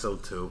So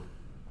too.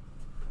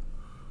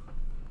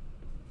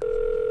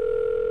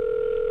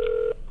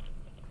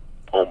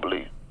 Don't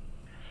believe.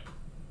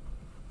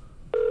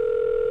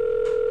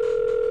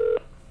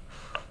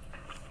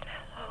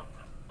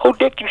 Who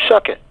dick you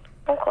sucking?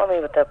 Don't call me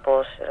with that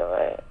bullshit,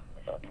 alright?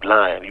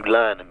 You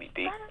lying to me,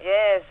 B.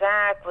 Yeah,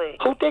 exactly.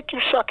 Who dick you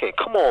sucking?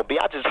 Come on, B.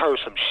 I just heard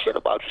some shit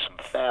about you, some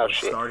foul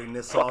shit. Starting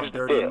this Fuck off is the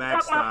Dirty deal?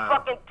 Mac Suck my style.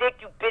 fucking dick,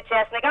 you bitch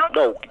ass nigga.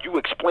 No, you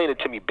explain it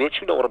to me,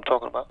 bitch. You know what I'm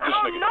talking about. I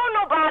don't know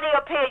nobody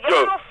up here. You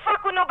Yo. don't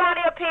fuck with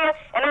nobody up here,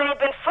 and I ain't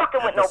been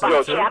fucking with Episode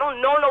nobody two. here. I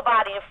don't know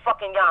nobody in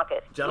fucking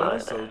Yonkers. Gentlemen,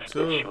 Lying so ass bitch,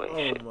 too. you ain't Oh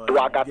shit. my Do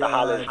I got to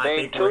holler his God. I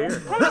name think we're too? here.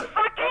 Who the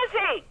fuck is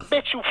he?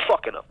 Bitch, you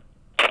fucking him.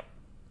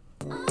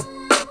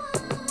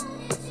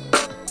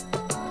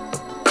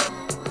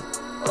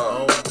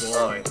 Oh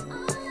boy.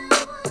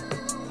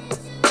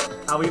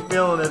 How we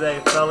feeling today,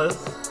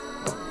 fellas?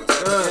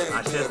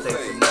 I should say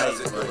tonight,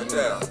 but you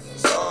know.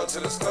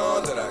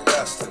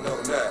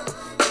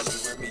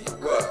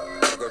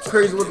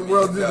 Crazy what the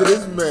world did to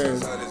this man.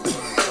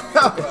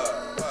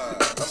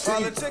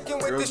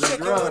 Politicking with the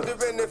shit,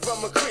 wondering if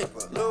I'm a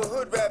creeper. Little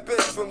hood rat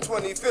bitch from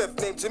 25th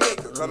named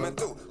Jamaica coming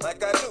through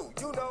like I do,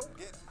 you know.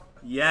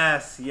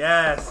 Yes.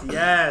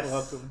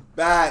 Welcome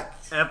back.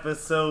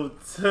 Episode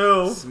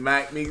 2.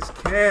 Smack Meets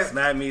Camp.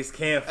 Smack Meets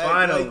Camp. Act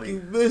Finally. like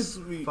you missed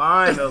me.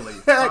 Finally.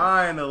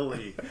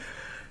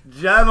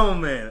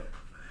 Gentlemen,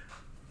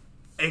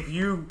 if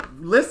you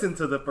listened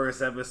to the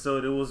first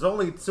episode, it was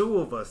only 2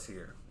 of us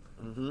here.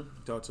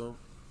 Talk to him.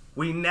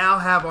 We now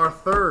have our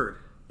third.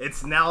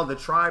 It's now the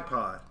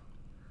tripod.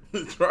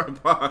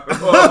 Tripod.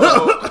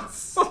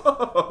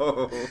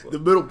 The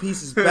middle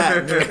piece is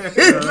back. You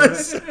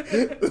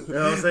know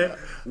what I'm saying?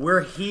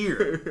 We're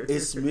here.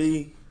 It's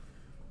me,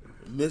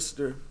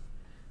 Mr.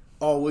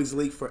 Always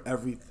late for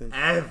everything.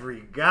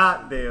 Every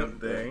goddamn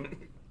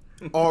thing.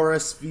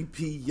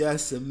 RSVP,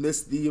 yes, and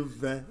miss the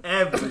event.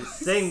 Every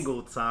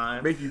single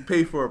time. Make you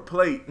pay for a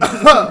plate.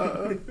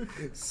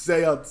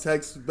 Say I'll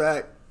text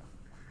back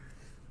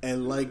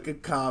and like a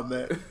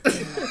comment.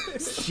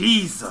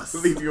 Jesus.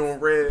 Leave you on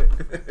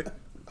red.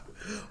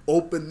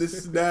 Open the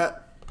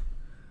snap.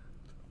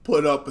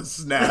 Put up a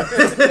snap.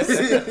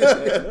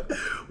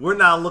 We're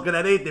not looking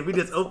at anything. We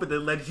just opened it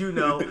to let you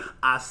know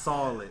I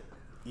saw it.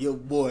 Your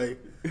boy,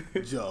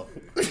 Joe.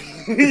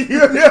 You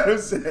know what I'm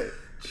saying?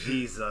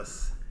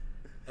 Jesus.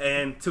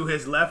 And to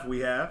his left we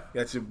have.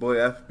 Got your boy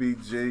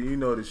FBG. You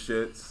know the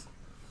shits.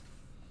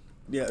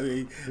 Yeah, I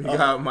mean, You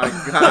got my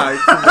guy.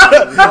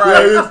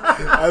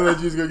 I thought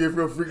you was gonna get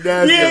real freak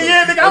nasty.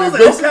 Yeah, nigga, I was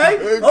like, basically,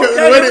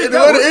 okay, when here we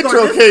go. the We're intro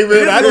starting- came in,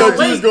 this I is thought you was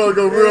late. gonna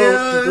go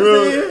Yeah,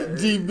 real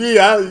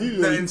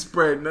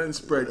GB. Nothing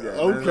spread yet.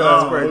 Okay,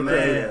 Nothing spread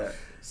okay. yet.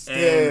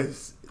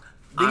 Stairs.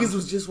 Niggas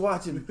was just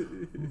watching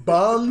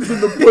bombs in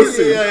the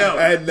pussy,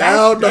 and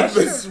now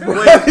nothing's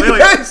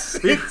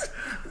Wait.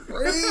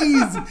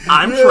 crazy.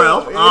 I'm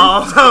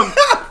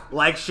Trell.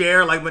 Like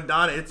Cher, like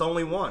Madonna, it's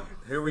only one.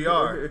 Here we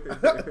are.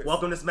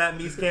 Welcome to Smack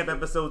Meets Camp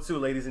episode 2,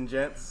 ladies and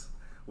gents.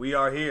 We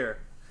are here.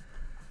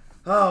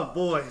 Oh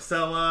boy,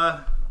 so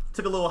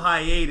took a little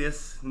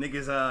hiatus.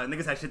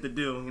 Niggas had shit to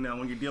do. You know,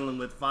 when you're dealing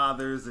with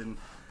fathers and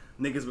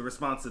niggas with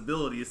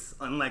responsibilities,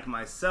 unlike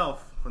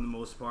myself for the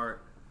most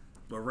part,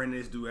 but rent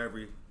is due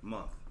every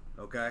month.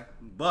 Okay,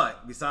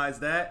 but besides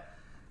that,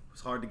 it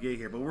was hard to get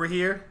here. But we're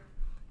here,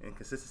 and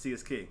consistency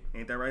is key.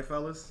 Ain't that right,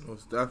 fellas?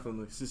 Most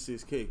definitely. This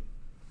is key.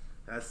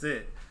 That's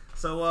it.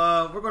 So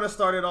we're gonna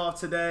start it off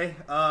today.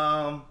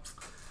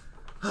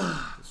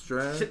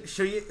 Strand.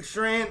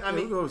 Strand. I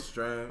mean, We'll go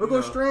Strand. we'll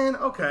go Strand.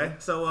 Okay.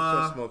 So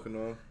Start smoking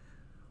on.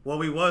 well,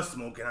 we was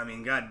smoking. I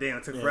mean, goddamn,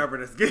 it took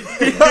forever to get.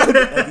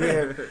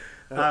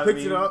 I Picked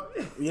mean- it up.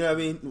 You know what I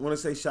mean? Want to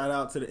say shout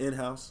out to the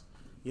in-house.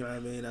 You know what I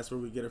mean? That's where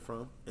we get it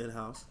from,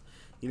 in-house.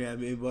 You know what I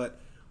mean? But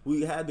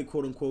we had the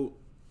quote-unquote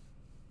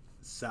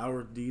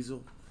sour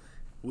diesel,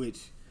 which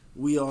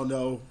we all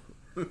know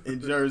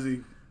in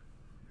Jersey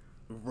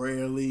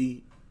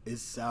rarely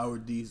is sour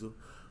diesel.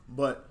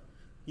 But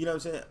you know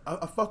what I'm saying?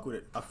 I fuck with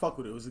it.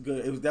 It was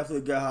definitely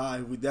a good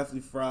high. We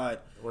definitely fried.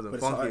 It wasn't But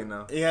it's funky hard,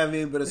 enough. Yeah, I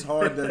mean, but it's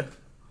hard to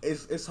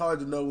it's hard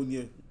to know when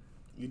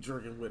you're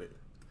drinking with it.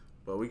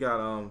 But we got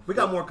We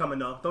got more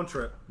coming up. Don't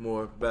trip.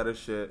 more better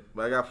shit.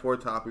 But I got 4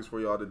 topics for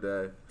y'all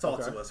today.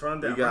 Talk to us.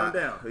 Run them We down.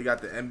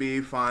 got the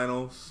NBA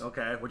Finals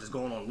Okay, which is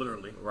going on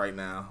literally. right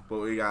now. But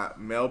we got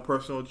male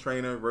personal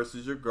trainer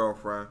versus your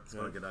girlfriend. It's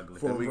gonna get ugly.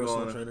 Former we personal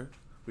gonna- trainer.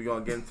 We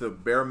gonna get into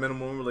bare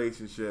minimum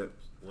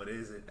relationships. What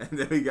is it? And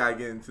then we gotta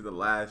get into the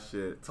last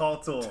shit.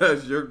 Talk to him.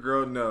 Does your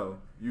girl know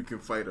you can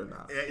fight or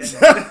not?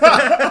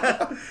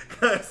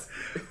 Because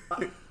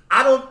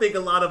I don't think a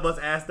lot of us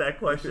ask that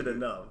question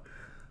enough.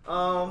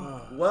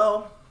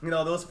 Well, you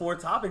know, those 4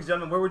 topics,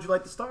 gentlemen, where would you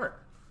like to start?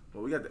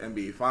 Well, we got the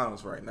NBA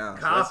Finals right now.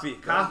 Coffee.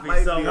 That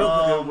might So, be a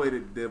good way to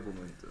dibble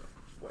into.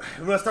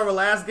 You want to start with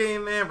last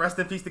game, man? Rest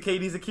in peace to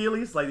KD's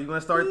Achilles. Like, you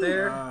want to start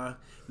there?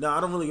 No, I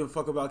don't really give a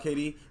fuck about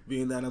KD,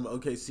 being that I'm an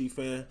OKC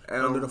fan.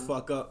 And under the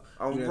fuck up.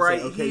 I'm You know what I'm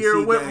right saying? here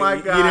OKC with gang, my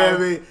You know guy.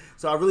 what I mean?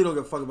 So I really don't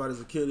give a fuck about his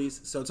Achilles.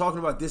 So talking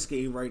about this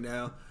game right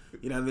now,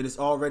 You know what I mean? It's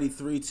already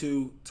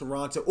 3-2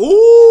 Toronto.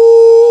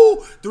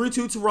 Ooh!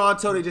 3-2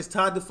 Toronto. They just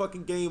tied the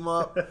fucking game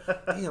up.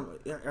 Damn.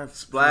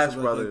 Splash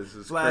Brothers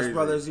is Splash crazy.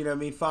 Brothers, you know what I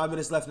mean? 5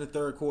 minutes left in the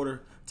third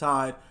quarter.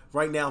 Tied.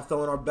 Right now,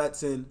 throwing our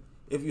bets in.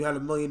 If you had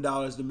 $1 million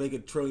to make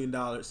 $1 trillion,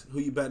 who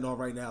you betting on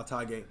right now?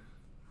 Tie game.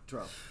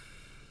 Trump.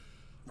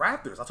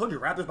 Raptors. I told you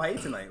Raptors by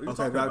 8 tonight. What are you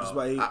Okay, talking Raptors about?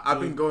 by 8. I've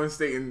been Golden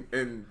State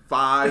in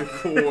 5,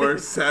 4,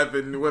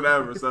 7,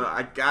 whatever. So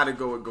I gotta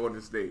go with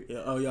Golden State.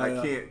 Yeah, oh, yeah,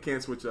 I yeah.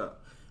 can't switch up.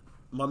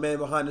 My man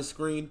behind the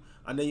screen,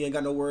 I know you ain't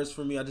got no words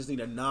for me. I just need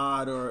a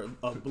nod or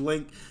a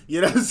blink. You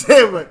know what I'm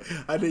saying? But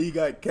I know you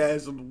got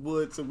cash on the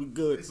wood, so we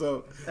good.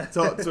 So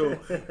talk to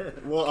him.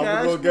 Well, I'm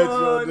Cash going to get you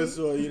on money. this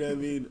one, you know what I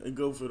mean? And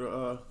go for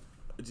the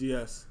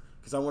GS.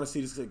 Because I want to see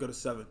this go to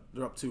 7.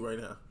 They're up 2 right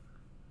now.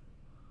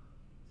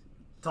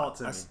 Talk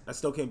to me. I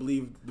still can't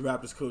believe the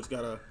Raptors coach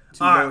got a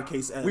 2 All right,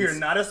 lowercase N's. we are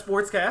not a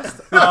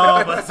sportscast,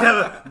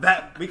 but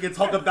that we can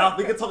talk about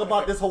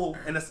this whole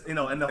in the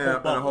whole the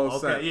bubble. whole Okay,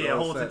 set, yeah, the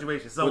whole whole set.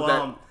 situation. So With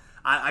that-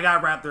 I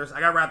got Raptors. I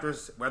got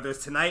Raptors. Whether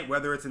it's tonight,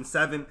 whether it's in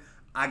 7,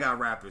 I got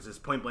Raptors. It's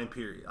point blank.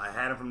 Period. I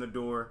had them from the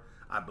door.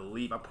 I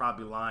believe I'm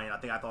probably lying. I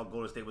thought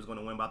Golden State was going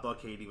to win, but I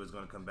thought KD was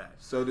going to come back.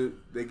 So do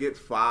they get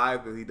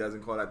 5 if he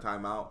doesn't call that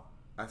timeout?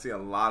 I see a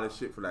lot of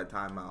shit for that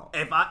timeout.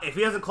 If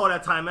he doesn't call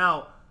that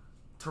timeout,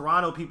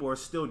 Toronto people are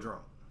still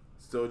drunk.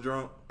 Still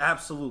drunk?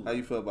 Absolutely. How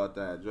you feel about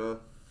that, Joe?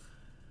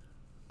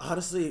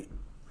 Honestly,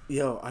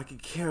 I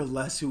could care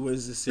less who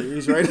wins the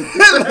series right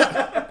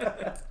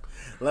now.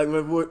 Like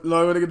what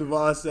nigga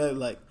Devon said,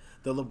 like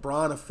the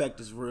LeBron effect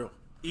is real.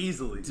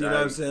 Easily. Do you know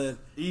what I'm saying?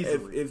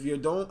 Easily. If you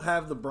don't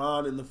have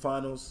LeBron in the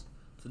finals,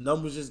 the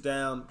numbers is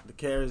down, the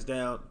care is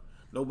down.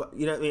 Nobody,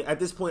 you know what I mean? At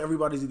this point,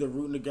 everybody's either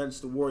rooting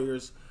against the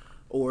Warriors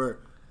or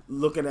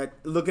looking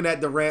at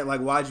Durant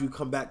like, why'd you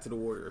come back to the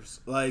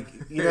Warriors? Like,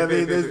 you know what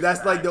I mean?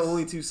 That's like the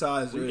only two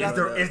sides. Really,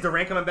 Is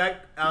Durant coming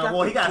back? He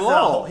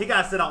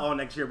got to sit out all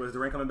next year, but is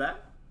Durant coming back?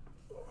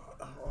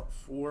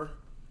 4.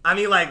 I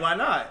mean, like, why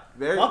not?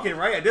 Very- Fucking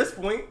right at this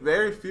point.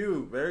 Very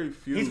few.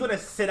 He's going to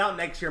sit out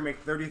next year and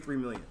make $33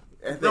 million.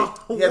 He has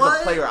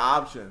What? a player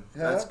option.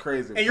 That's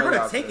crazy. And you're Player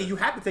going to take option. it. You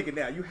have to take it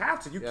now. You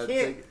have to. You Yeah, can't.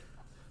 take it.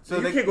 So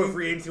you can't go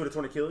free agency with a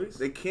torn Achilles.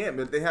 They can't,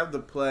 but they have to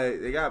play.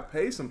 They got to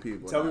pay some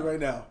people. Tell me now. right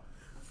now,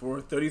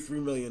 for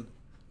 $33 million,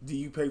 do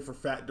you pay for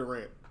Fat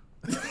Durant?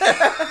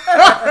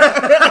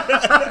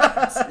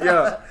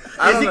 Yeah.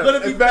 Is he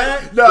going to be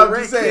back? No, I'm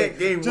Durant just saying. can't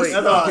gain Just, weight.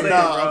 That's what I'm saying,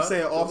 bro. I'm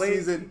saying off Durant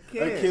season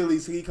can't.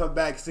 Achilles, he come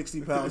back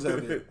 60 pounds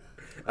heavier.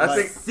 I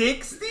Like,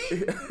 think 60?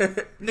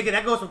 Nigga,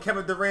 that goes from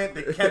Kevin Durant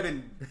to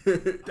Kevin.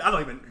 I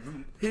don't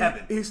even.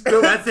 Kevin. he's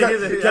still That's it.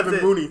 That's Kevin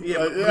it. Rooney. Yeah,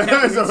 Like, Kevin-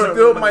 yeah, he so-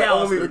 still might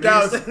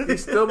McAllister. only he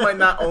still might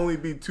not only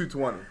be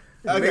 220.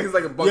 I think he's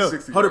like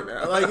 $160 right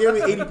now. Like, he'll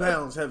be 80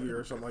 pounds heavier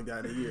or something like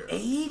that in a year.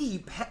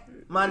 80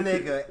 my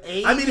nigga.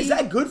 80? I mean, is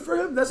that good for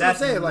him? That's what I'm That's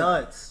saying. Like,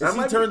 nuts. is That he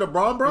might turned to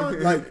Bron?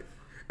 Like,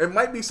 It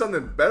might be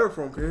something better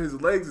for him because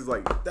his legs is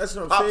like that's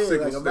what I'm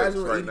saying. Like, popsicle imagine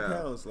sticks with 80 right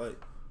now. pounds. Like,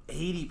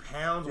 80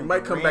 pounds. He on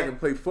might come back Durant, and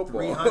play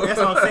football. 300. That's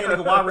what I'm saying.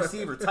 Nigga, wide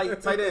receiver,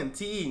 tight end,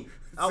 TE.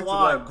 Out 6'11".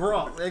 wide,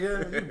 Gronk,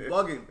 nigga. You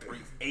bugging.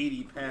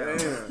 80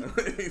 pounds.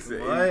 Damn. He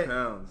said What? 80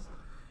 pounds.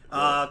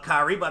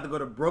 Kyrie about to go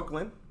to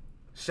Brooklyn.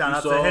 Shout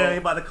out to saw him. He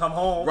about to come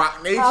home.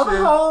 Rock Nation. Come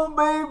home,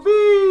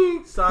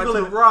 baby. Signed He to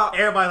gonna- Rock.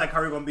 Everybody like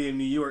Kyrie gonna be in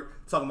New York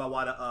talking about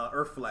why the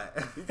Earth flat.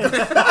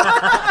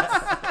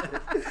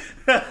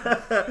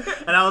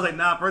 And I was like,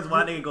 nah. First of all,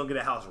 that nigga gonna get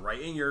a house right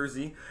in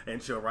Jersey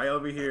and chill right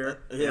over here.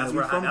 Yeah, that's he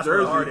where from that's where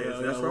the Jersey. heart is.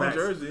 Yeah, That's from facts.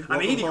 Jersey. I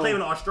mean, he be Welcome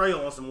claiming Australia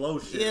on some low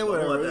shit. yeah, but we'll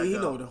let whatever. that He go.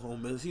 know what the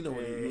home is. He know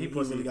what Yeah, he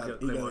pussy. really He got. He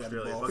claim really got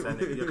Australia. involved. Fuck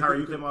that nigga. Yo, Kyrie,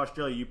 you claim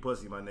Australia, you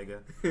pussy, my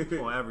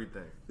nigga. On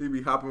everything. He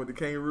be hopping with the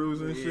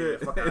kangaroos and Yeah,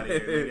 shit. fuck out of here,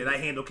 nigga. That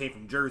handle came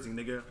from Jersey,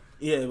 nigga.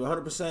 Yeah, but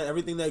 100%.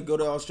 Everything that go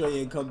to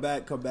Australia and come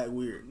back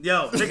weird.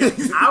 Yo,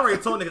 nigga, I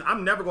already told niggas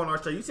I'm never going to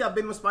Australia. You see how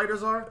big my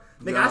spiders are?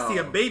 Nigga, I see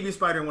a baby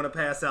spider and want to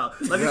pass out.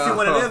 Let me see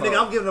one of them,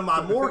 nigga. I'm giving them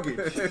my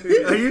mortgage.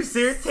 Are you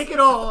serious? Take it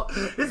all.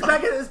 It's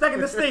back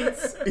in the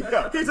States.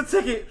 Here's a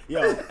ticket.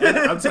 Yo, and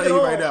I'm Take telling it you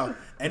all. right now,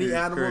 any It's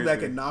animal that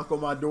crazy. can knock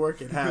on my door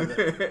can have it.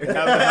 Can have the That's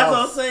what I'm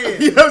house.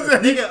 saying. You know what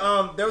I'm saying?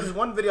 Nigga, there was this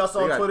one video I saw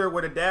They on got- Twitter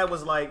where the dad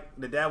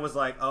was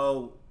like,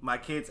 oh, my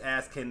kids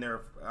asked can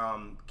their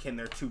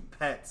two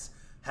pets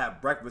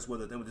have breakfast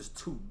with us. There were just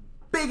two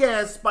big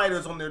ass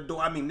spiders on their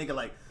door. I mean, nigga,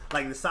 like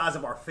the size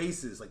of our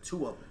faces, like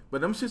 2 of them.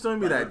 But them shits don't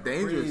be that They're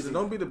dangerous. crazy. It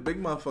don't be the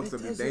big motherfuckers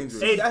that be doesn't-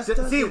 dangerous. Hey, That's see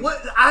doesn't-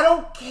 what? I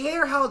don't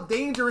care how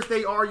dangerous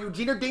they are,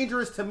 Eugene. They're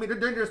dangerous to me. They're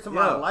dangerous to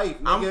my Yo, life,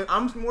 nigga.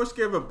 I'm more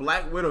scared of a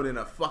black widow than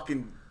a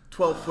fucking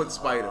 12-foot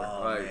spider.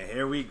 Oh Like, man,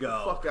 here we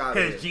go. fuck outta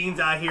here. Because Gene's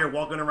out here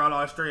walking around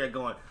Australia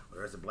going, well,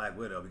 "There's a black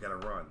widow. We gotta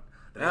run."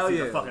 Then Hell I see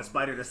yeah. the fucking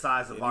spider the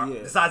size of Yeah.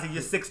 the size of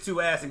your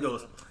 6'2" ass and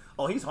goes,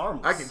 Oh, he's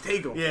harmless. I can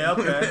take him. Yeah,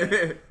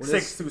 okay. When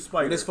 6'2"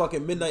 Spider. When it's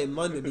fucking midnight in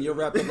London and you're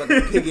wrapped up like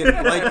a pig in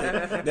a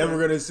blanket, then we're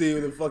gonna see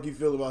what the fuck you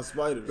feel about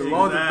spiders. As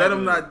long as Exactly.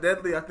 Venom not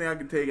deadly, I think I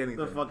can take anything.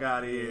 the fuck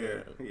out of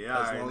here. Yeah,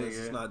 As all right, long as nigga.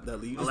 it's not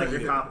deadly. You I just like don't your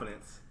get it.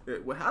 confidence.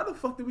 Well, how the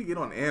fuck did we get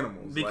on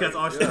animals? Because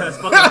like, our shit has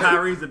fucking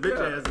Kyrie's a bitch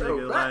ass yo,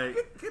 nigga. back-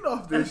 Like, get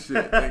off this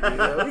shit, nigga.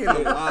 Yo, we in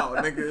the wild,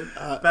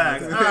 nigga.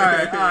 facts. All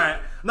right.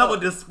 Enough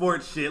with this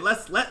sports shit.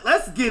 Let's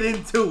get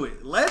into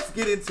it. Let's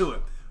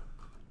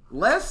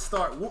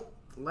start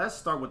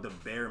with the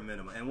bare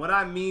minimum. And what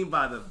I mean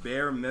by the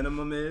bare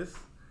minimum is,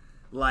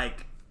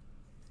 like,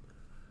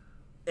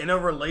 in a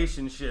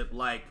relationship,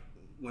 like,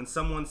 when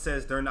someone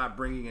says they're not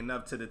bringing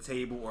enough to the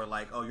table, or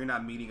like, oh, you're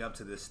not meeting up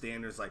to the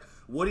standards, like,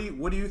 what do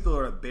you feel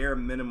are the bare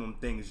minimum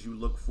things you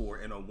look for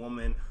in a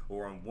woman,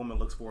 or a woman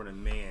looks for in a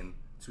man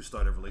to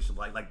start a relationship?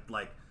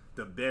 Like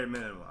the bare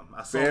minimum.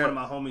 I saw one of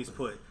my homies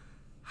put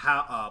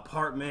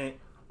apartment,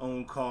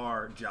 own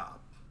car, job.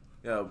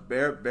 Yo,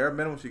 bare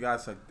minimum, she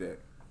gotta suck dick.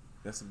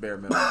 That's the bare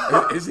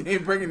minimum. Is he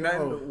ain't bringing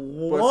nothing?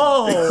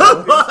 Whoa!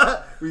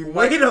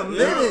 Wait a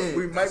minute.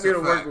 We might be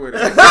able to work with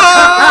it.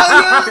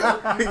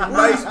 We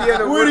might be able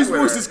to Where work these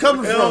with voices it.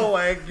 coming from? Oh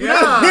my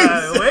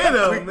god! Wait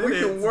a minute. We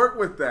can work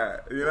with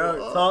that. You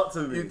know, Talk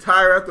to me. you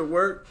tired after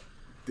work,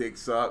 dick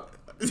suck.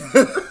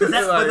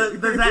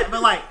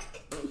 But like,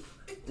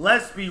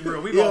 let's be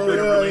real. We all been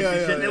in a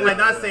relationship. yeah. And like,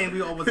 not saying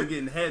we all wasn't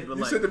getting head, but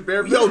You like, said the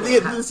bare Yo,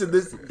 minimum. yeah, listen,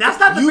 this. that's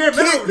not the You bare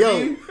can't,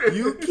 minimum. yo,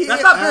 you can't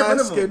That's not bare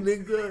ask minimum. a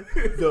nigga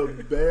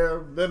the bare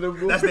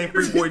minimum. That's named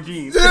Free Boy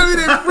Jeans. You know what I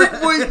mean? That freak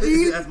boy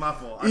jeans. That's my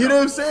fault. You know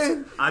what I'm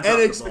saying? I And dropped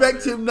the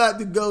expect ball, him not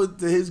to go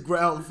to his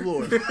ground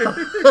floor,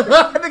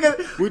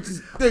 Nigga, which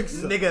is thick.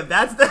 Son. nigga,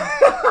 that's the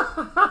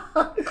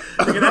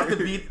nigga, that's the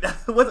beat.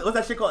 What's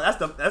that shit called?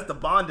 That's the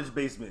bondage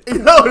basement. You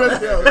know what I'm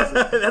saying?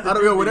 That's I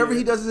don't a know. Whatever beat.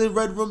 he does in his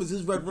red room is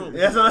his red room.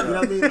 That's what- You know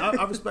what I mean?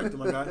 I respect him,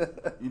 my guy.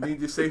 You need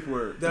your safe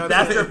word.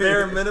 That's the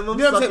bare minimum.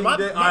 You know what I'm saying? sucking My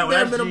dick? bare All right, well,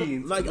 that's minimum,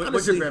 jeans. like, What's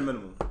honestly- your bare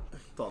minimum?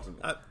 Talk to me.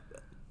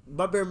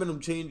 My bare minimum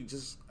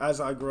changes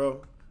as I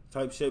grow,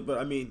 type shit. But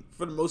I mean,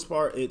 for the most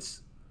part,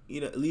 it's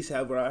at least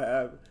have what I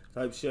have,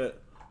 type shit,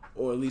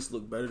 or at least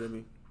look better than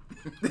me.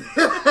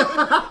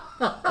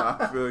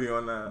 I feel you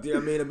on that. Yeah, I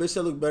mean, a bitch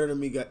that look better than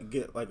me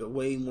get like a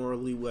way more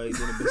leeway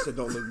than a bitch that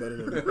don't look better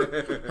than me.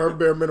 Her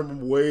bare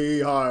minimum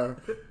way higher,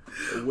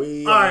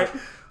 way. All right,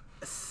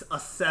 a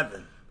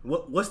 7.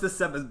 What's the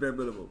 7's bare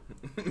minimum?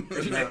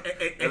 If she trying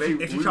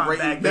to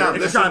bag you,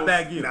 if she trying to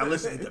bag you. Now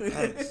listen, it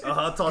depends.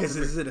 Talk to Because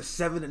me. is it a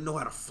 7 that know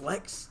how to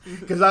flex?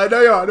 Because I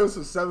know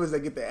some 7s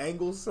that get the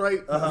angles right.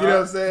 You know what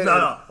I'm saying?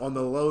 No. On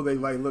the low, they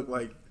might look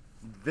like.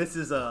 This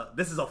is a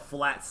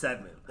flat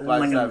 7. Flat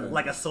like 7.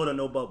 like a soda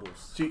no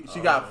bubbles. She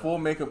got full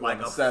makeup Like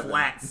on a 7.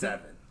 flat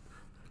 7.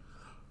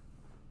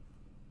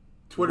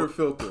 Twitter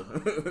filter.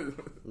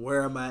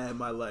 Where am I in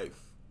my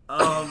life?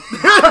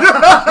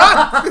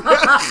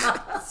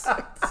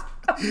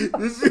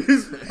 This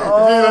is.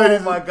 Oh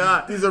my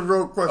god. These are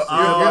real questions.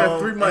 You're in a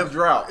 3-month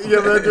drought.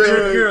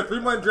 You're a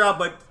 3-month drop,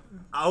 but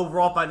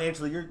overall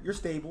financially, you're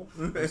stable.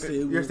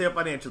 Stable. You're stable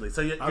financially,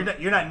 so you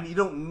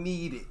don't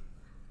need it.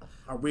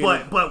 Are we,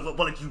 But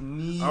like you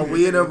need. are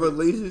we in a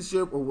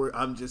relationship or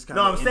I'm just kind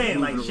No, of? I'm saying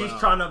like she's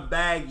trying to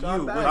bag you.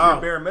 What's bag your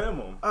you. bare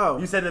minimum? Oh,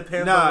 You said it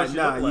depends on what she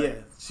look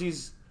like. Yeah,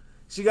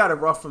 she got it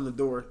rough from the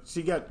door.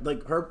 She got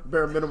like her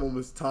bare minimum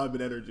is time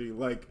and energy.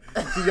 Like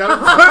she got to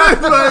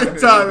put like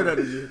time and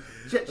energy.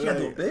 She had to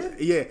do a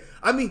bit. Yeah,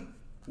 I mean,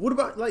 what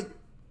about like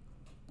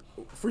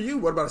for you?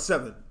 What about a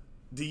 7?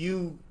 Do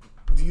you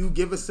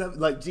give a 7?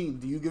 Like Gene,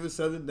 do you give a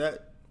 7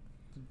 that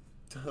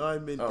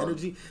time and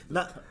energy?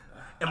 Not.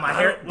 Am my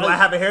hair? Do I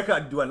have a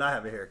haircut? Do I not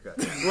have a haircut?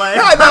 Like,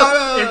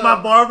 No. is my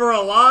barber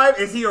alive?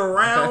 Is he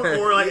around?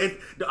 Or like,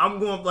 I'm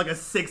going like a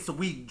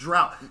 6-week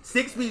drought.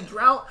 6-week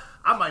drought.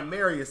 I might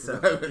marry a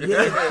 7.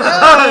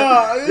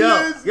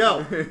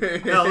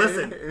 Yo,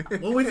 listen.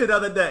 What we said the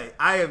other day,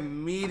 I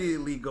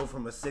immediately go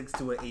from a 6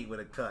 to an 8 with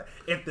a cut.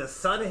 If the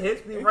sun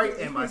hits me right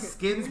and my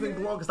skin's been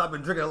glowing because I've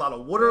been drinking a lot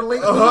of water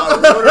lately,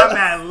 I'm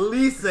at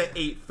least an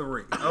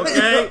 8.3.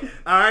 Okay,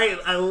 all right,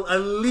 at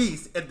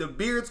least. If the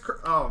beard's,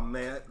 oh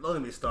man, don't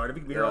get me started. We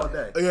can be here all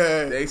day.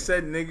 Yeah. They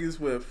said niggas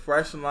with a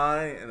fresh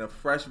line and a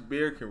fresh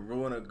beard can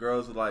ruin a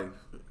girl's life.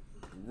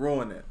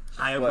 Ruin it.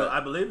 I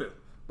believe it.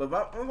 But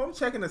if I'm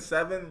checking a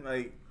 7,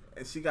 like,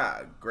 and she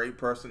got a great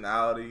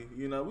personality,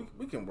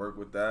 we can work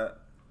with that.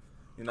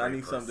 I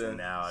need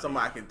somebody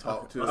I can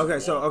talk to. Okay,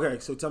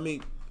 so tell me.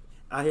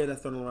 I hear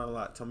that thrown around a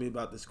lot. Tell me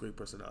about this great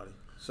personality.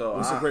 So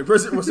What's a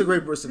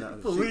great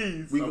personality?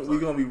 Please. We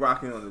gonna be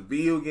rocking on the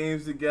video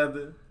games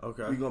together.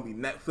 Okay. We gonna be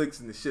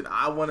Netflixing the shit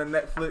I want to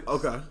Netflix.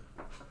 Okay.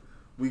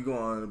 We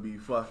gonna be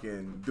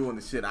fucking doing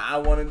the shit I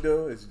want to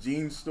do. It's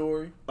Jean's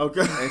story.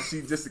 Okay. And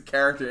she's just a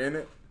character in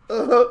it.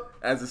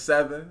 As a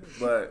 7,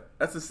 but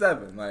that's a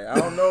 7. Like, I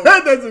don't know.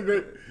 That's a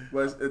great. But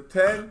it's a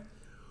 10.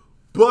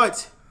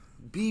 But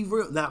be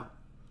real now.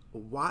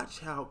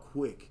 Watch how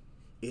quick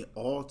it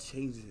all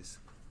changes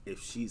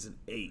if she's an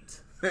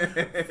 8.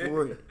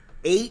 For an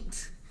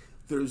 8,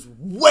 there's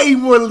way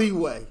more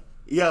leeway.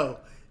 Yo,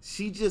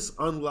 she just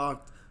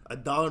unlocked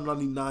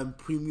 $1.99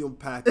 premium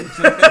package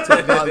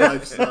to my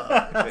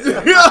lifestyle. You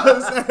know what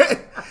I'm saying?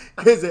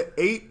 Because at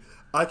 8,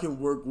 I can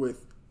work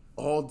with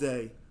all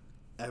day,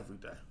 every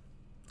day.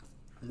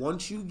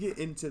 Once you get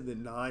into the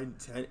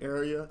 9-10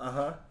 area,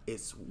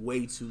 it's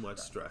way too much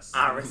stress.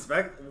 I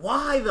respect.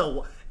 Why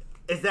though?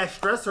 Is that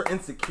stress or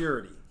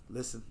insecurity?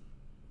 Listen,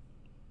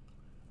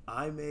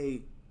 I'm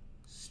a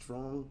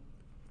strong,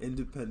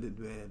 independent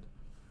man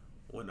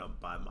when I'm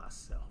by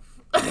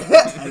myself.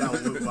 And I'm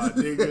with my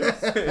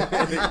niggas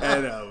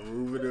and I'm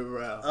moving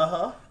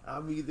around.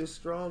 I'm either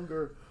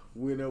stronger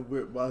when I'm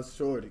with my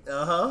shorty.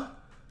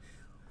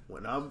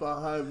 When I'm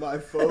behind my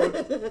phone,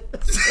 niggas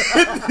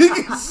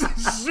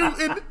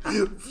shooting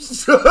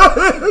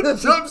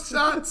jump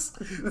shots,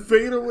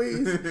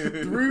 fadeaways,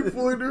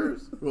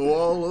 3-pointers,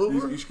 all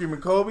over. You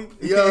screaming Kobe?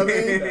 You know what I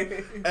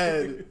mean?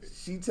 And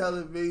she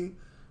telling me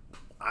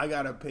I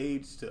got a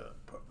page to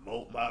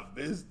promote my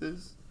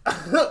business.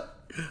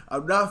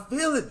 I'm not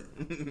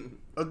feeling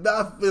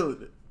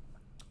it.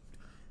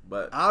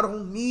 But I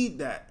don't need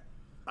that.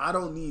 I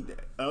don't need that.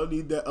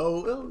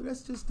 Oh,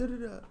 that's just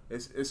da-da-da.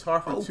 It's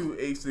hard for two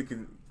 8s that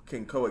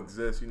can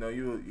coexist. You know,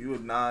 you a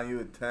 9, you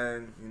a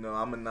 10. You know,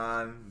 I'm a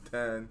 9,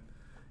 10.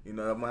 You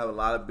know, I'm gonna have a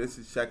lot of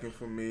bitches checking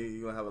for me.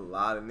 You gonna have a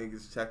lot of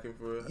niggas checking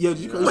for. Yo,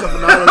 did you call yourself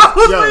a 9 or 10?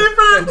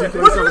 Did you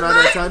call yourself a 9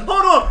 or 10?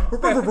 Hold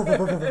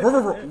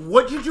on.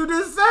 What did you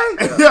just say?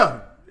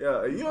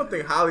 Yeah, you don't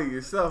think highly of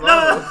yourself.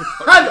 No.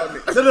 I'm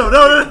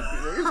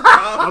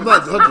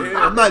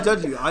not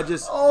judging you. I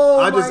just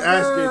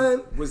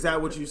asking, was that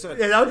what you said?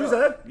 Yeah, that what you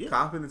said? Yeah.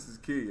 Confidence is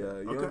key, yeah.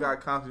 You don't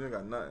got confidence, you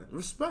don't got nothing.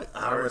 Respect.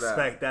 I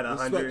respect that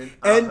 100.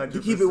 And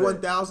to keep it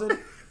 1,000,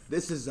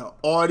 this is an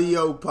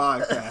audio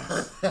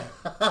podcast.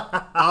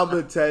 I'm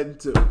a 10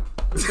 too.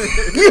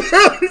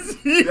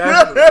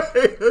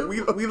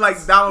 we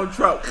like Donald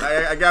Trump.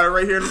 I got it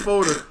right here in the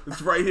folder.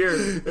 It's right here.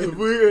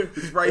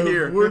 It's right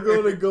here. If we're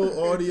gonna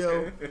go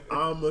audio,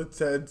 I'm a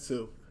 10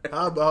 too.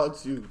 How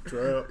about you,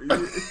 Trump?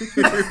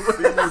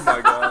 Oh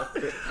my God.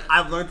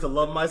 I've learned to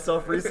love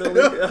myself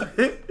recently.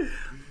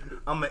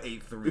 I'm an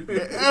 8.3.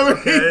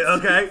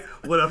 Okay.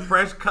 With a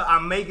fresh cut, I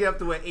may get up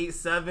to an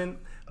 8.7,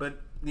 but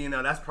you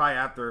know that's probably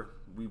after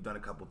we've done a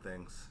couple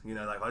things. You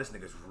know, like, oh, this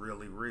nigga's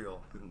really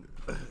real.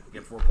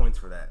 Get 4 points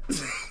for that.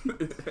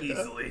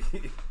 Easily.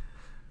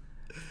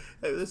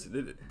 Hey,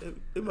 listen,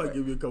 it might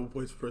give you a couple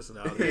points for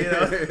personality.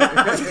 Yeah.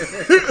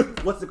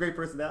 What's the great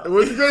personality?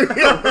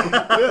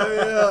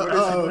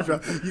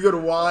 You go to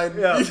wine.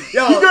 Yeah.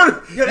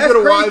 You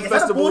go to wine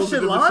festivals.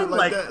 Bullshit line?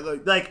 Like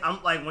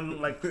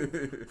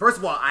first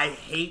of all, I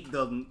hate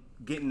the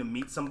getting to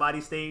meet somebody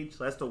stage.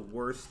 That's the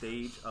worst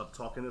stage of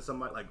talking to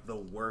somebody. Like the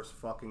worst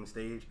fucking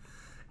stage.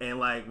 And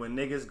like when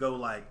niggas go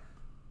like,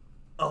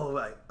 oh,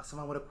 like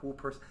someone with a cool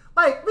person.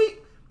 Like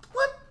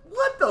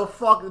what the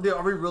fuck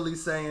are we really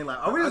saying? Like,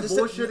 are we just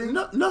bullshitting?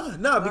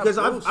 No, because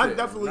I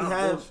definitely Not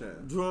have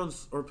bullshit.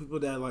 drones or people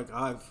that like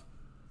I've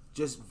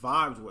just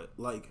vibed with,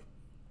 like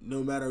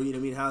no matter you know what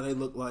I mean how they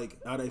look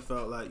like, how they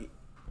felt like,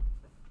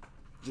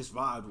 just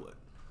vibed with.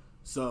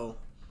 So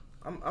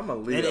I'm a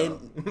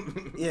Leo.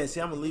 Yeah, see,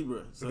 I'm a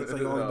Libra, so it's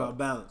like all about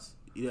balance.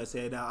 You know what I'm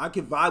saying? Now I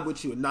can vibe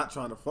with you and not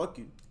trying to fuck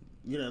you.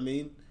 You know what I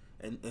mean?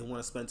 And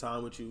want to spend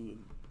time with you.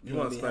 You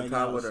want to spend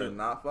time with her and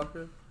not fuck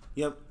her?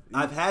 Yep.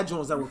 I've had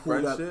joints that were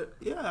cool. Friendship?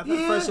 I've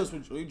had friendships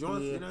with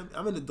joints. Yeah. You know,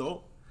 I'm an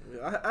adult.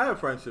 Yeah, I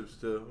have friendships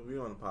too. We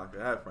on the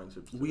podcast. I have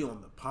friendships too. We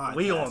on the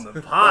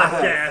podcast. I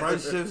have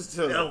friendships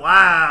too. Oh,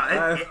 wow.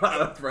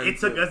 It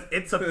took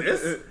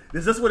this.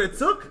 Is this what it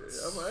took?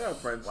 Yeah, I have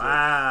friendships.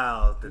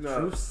 Wow. The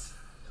truths.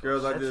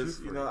 Girls, I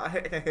just,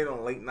 I can hit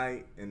on late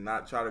night and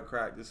not try to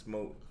crack. Just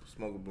smoke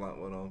a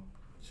blunt with them,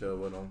 chill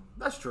with them.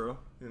 That's true.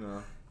 You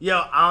know. Yo,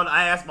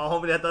 I asked my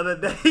homie that the other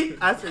day.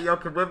 I said, yo,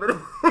 can women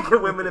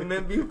and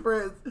men be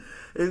friends?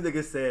 This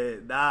nigga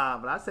said, nah.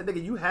 But I said,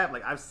 nigga, you have,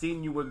 like, I've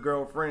seen you with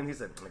girlfriends. He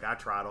said, like, I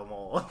tried them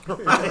all.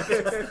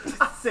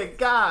 I said,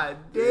 God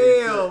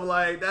damn,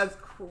 like, that's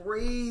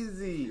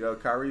crazy. Yo,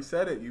 Kyrie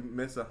said it. You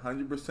miss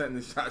 100% in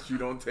the shots you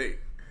don't take.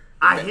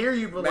 I hear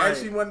you, but man, like,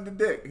 she wanted the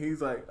dick.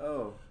 He's like,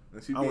 oh.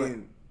 And she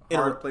being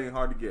playing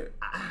hard to get.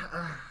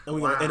 And we're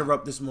going to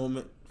interrupt this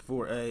moment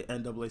for a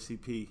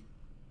NAACP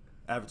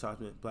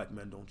advertisement. Black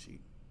men don't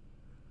cheat.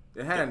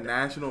 It had a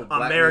national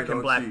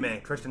American black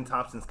men. Tristan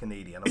Thompson's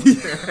Canadian.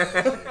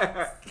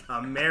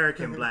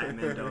 American black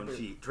men don't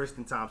cheat.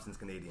 Tristan Thompson's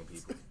Canadian,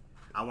 people.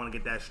 I want to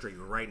get that straight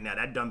right now.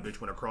 That dumb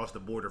bitch went across the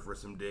border for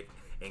some dick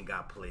and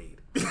got played.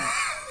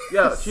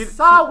 Yo, she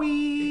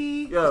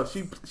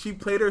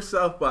played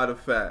herself by the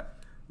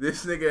fact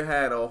this nigga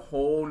had a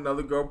whole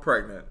nother girl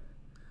pregnant.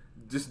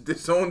 Just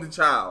disowned the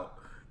child.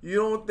 You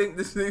don't think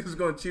this nigga's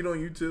gonna cheat on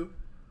you too?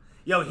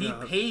 Yo, he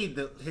paid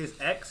his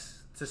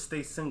ex to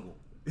stay single.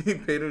 He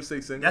paid her to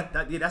stay single?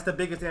 That's the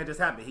biggest thing that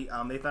just happened.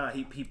 They found out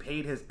he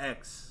paid his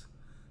ex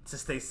to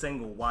stay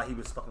single while he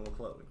was fucking with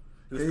Chloe.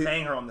 He was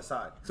paying her on the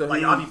side. So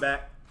like, I'll be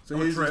back. So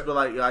he's just be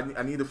like,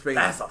 I need the fame.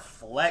 That's a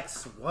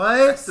flex. What?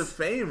 That's the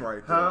fame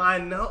right there. I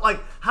know. Like,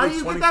 how do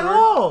you get that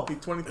all? He's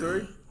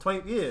 23?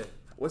 20, yeah.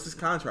 What's his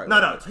contract?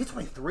 No, he's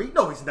 23.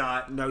 No, he's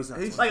not. No, he's not.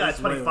 He's like He's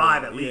 25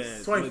 way at over. least.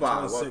 Yeah,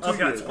 25. Well, 26. Okay,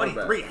 2 years,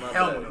 23. my bad.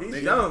 Hell no, He's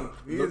nigga. young.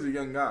 He is a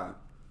young guy.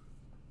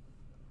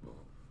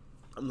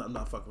 I'm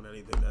not fucking with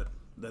anything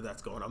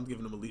that's going. I'm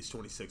giving him at least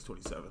 26,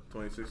 27.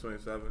 26,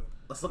 27.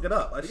 Let's look it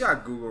up. You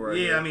got Google right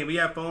Yeah, here. I mean, we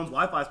have phones.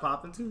 Wi-Fi's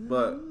popping.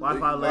 But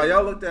Wi-Fi while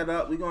y'all look that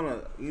up, we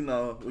gonna, we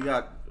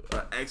got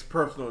an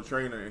ex-personal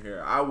trainer in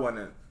here. I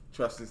wouldn't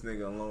trust this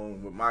nigga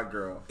alone with my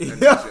girl. And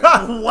this shit.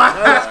 Wow,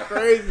 That's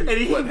crazy.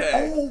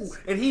 And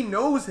But he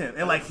knows him,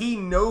 and like he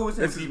knows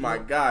him. This is my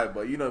guy,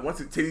 but once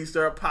the titties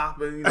start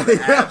popping,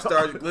 the abs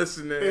start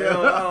glistening.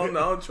 I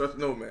don't trust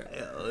no man.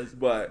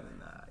 But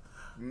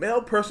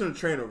male personal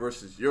trainer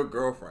versus your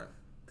girlfriend.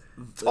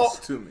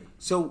 Talk to me.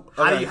 So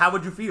How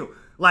would you feel?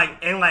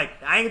 I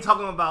ain't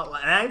talking about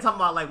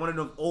like one of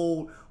those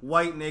old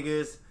white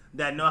niggas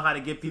that know how to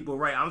get people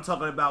right. I'm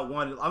talking about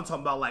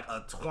like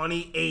a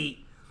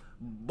 28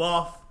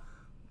 buff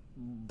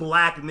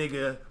black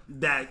nigga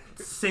that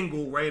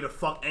single, ready to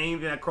fuck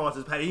anything that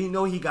crosses his path. You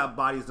know he got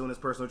bodies doing his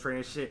personal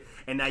training shit,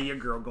 and now your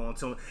girl going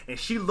to him, and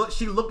she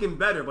looking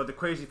better. But the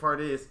crazy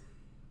part is,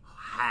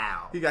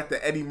 how He got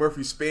the Eddie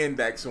Murphy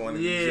spandex on.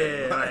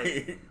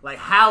 yeah, like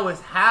how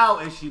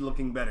is she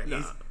looking better?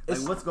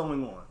 What's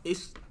going on?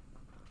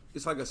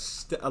 it's like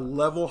a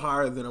level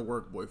higher than a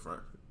work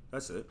boyfriend.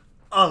 That's it.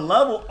 A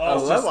level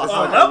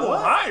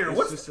higher.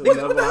 What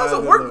the hell's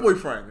a work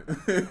boyfriend?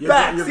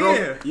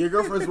 Your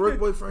girlfriend's work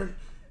boyfriend.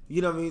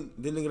 You know what I mean?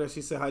 The nigga that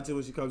she say hi to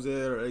when she comes in,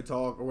 or they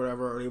talk, or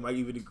whatever, or they might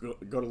even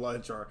go to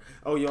lunch, or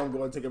I'm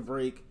going to take a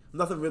break.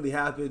 Nothing really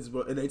happens,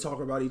 and they talk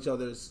about each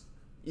other's,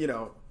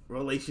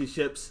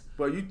 relationships.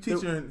 But you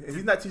teaching?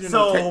 He's not teaching.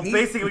 So no technique.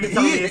 basically, what you're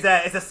telling me is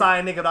that it's a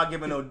sign nigga not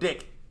giving no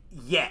dick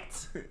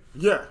yet.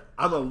 Yeah,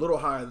 I'm a little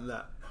higher than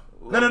that.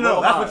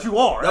 No, that's what you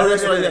are. No,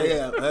 that's right.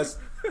 Yeah, that's.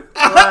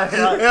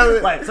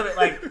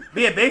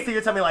 Basically,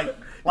 you're telling me like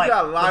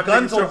got a lot the of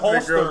guns niggas are trying to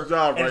figure out holstered, a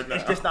job and right now.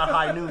 it's just not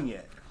high noon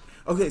yet.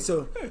 Okay,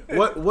 so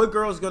what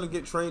girl's gonna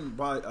get trained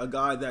by a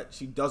guy that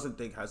she doesn't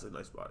think has a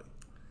nice body?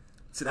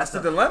 So that's the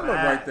dilemma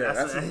right there.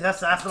 That's what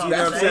That's I'm what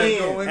I'm saying.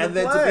 saying. And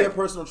then to play. be a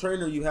personal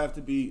trainer, you have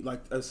to be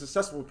like a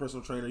successful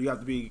personal trainer. You have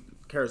to be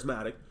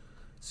charismatic.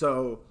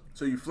 So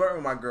you flirting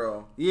with my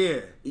girl Yeah.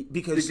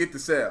 because to get the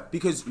sale.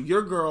 because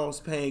your girl's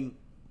paying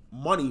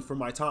money for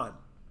my time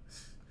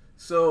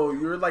So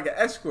you're like an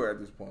escort at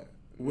this point.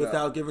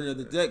 without giving her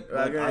the dick.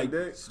 Without Like, giving her I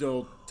the dick?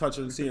 still touch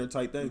her and see her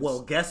tight things.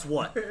 Well, guess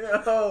what?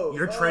 Yo,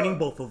 You're training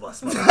both of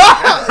us.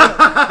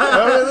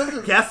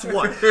 Guess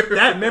what?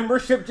 That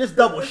membership just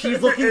doubled.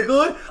 She's looking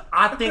good.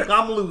 I think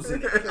I'm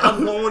losing.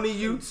 I'm going to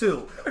you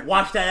too.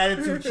 Watch that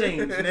attitude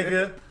change,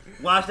 nigga.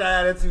 Watch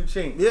that attitude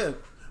change. yeah,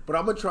 but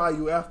I'm gonna try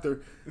you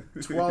after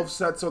 12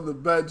 sets on the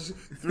bench,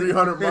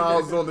 300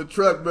 miles on the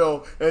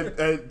treadmill,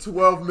 and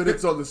 12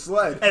 minutes on the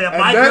sled. And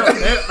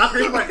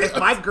if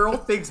my girl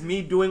thinks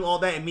me doing all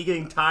that and me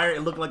getting tired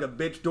and looking like a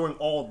bitch doing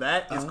all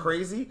that is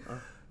crazy,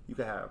 you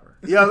can have her.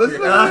 Yeah,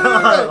 listen.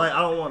 Like,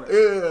 I don't want it.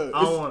 Yeah,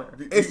 I don't want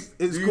her. It's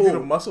do you cool. do the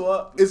muscle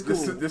up? It's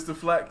This cool. This the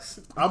flex.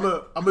 I'm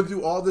gonna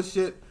do all the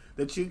shit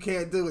that you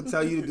can't do and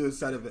tell you to do a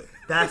set of it.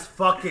 That's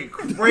fucking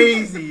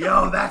crazy,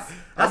 yo. That's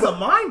a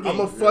mind game. I'm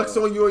gonna flex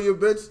on you and your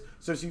bitch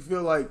so she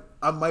feel like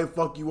I might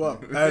fuck you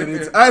up at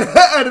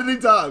any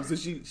time. So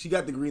she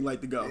got the green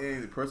light to go. Yeah,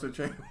 the personal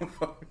trainer. Do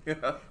you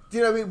know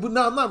what I mean? But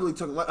no, I'm not really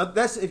talking like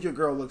that's if your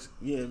girl looks.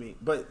 You know what I mean?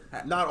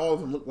 But not all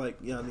of them look like.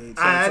 You know what I mean?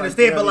 So I it's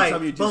understand, like, but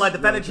some you the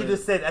fact that you train.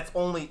 just said that's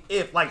only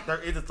if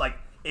there is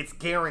it's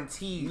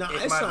guaranteed Nah,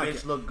 if it's my not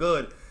bitch look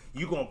good.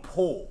 You gonna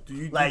pull?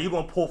 you you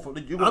gonna pull for?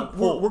 You gonna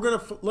pull? We're gonna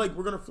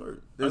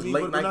flirt. There's we're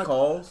late night not-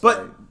 calls, but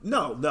like-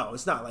 no,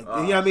 it's not like you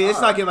know what I mean.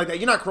 It's not getting like that.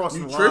 You're not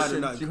crossing the line. Nutrition. Or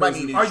nothing She might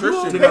crazy. need Are you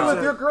nutrition. okay now.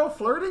 with your girl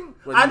flirting?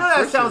 With I know that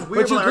nutrition. sounds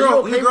weird, But your but girl- are you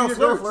okay your girl with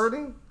your girl flirts.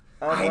 flirting?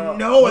 I know.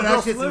 know, and Your that's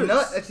girl just flirts.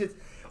 nuts. That's just.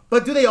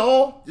 But do they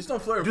all? Just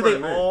don't flirt in Do front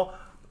they of me. all?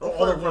 Don't All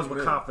flirt the in ones front with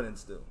of me.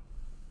 confidence do.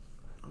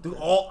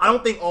 I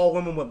don't think all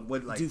women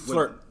would like. Do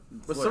flirt.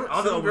 But flirt. I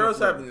don't some think girls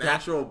women have flirt.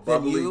 natural Then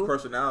bubbly you-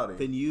 personality.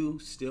 Then you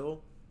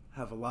still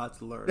have a lot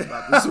to learn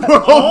about this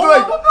world. Oh,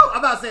 Like, no,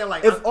 I'm not saying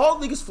like if all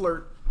niggas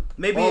flirt,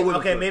 maybe all women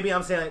okay. flirt. Maybe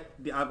I'm saying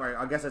like, all right,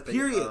 I guess that's the,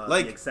 Period.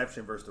 the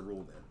exception versus the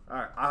rule. Then all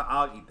right,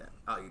 I'll eat that.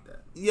 I'll eat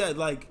that. yeah,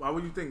 like Why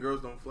would you think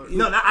girls don't flirt?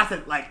 No, I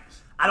said like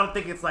I don't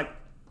think it's like.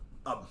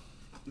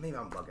 Maybe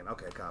I'm bugging.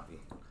 Okay, copy.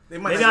 They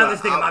might Maybe not I'm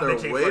just thinking out my their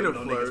bitch ain't way flirting to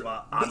with no niggas. flirt.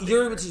 While but I'm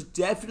you're there. just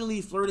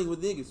definitely flirting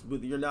with niggas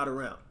when you're not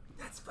around.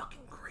 That's fucking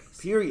crazy.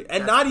 Period.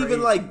 And That's not crazy.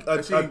 even like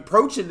Is she-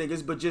 approaching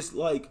niggas, but just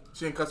like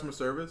She in customer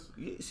service?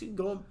 yeah, she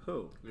going.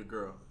 Who? Your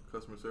girl,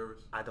 customer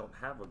service. I don't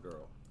have a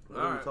girl. What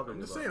All are right, you talking I'm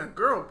just about? saying a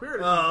girl.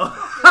 Period. I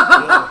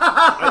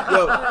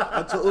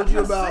told you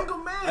about. single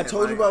man, I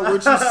told you like- about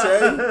what you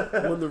say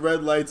when the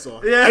red lights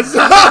on. Yeah. I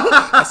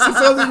said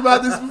something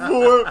about this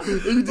before, and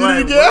you did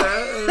Wait,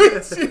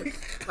 it again.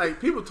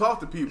 Like people talk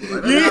to people.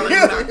 Like, Yeah.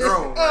 they're not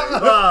grown. Like,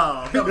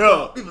 Oh,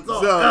 Yo, people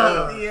talk.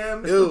 so,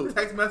 DMs, Ew.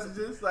 text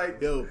messages.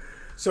 Like Yo,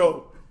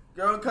 so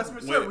Girl,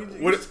 customer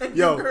service.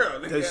 Girl,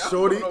 does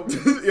Shorty,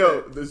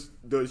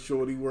 does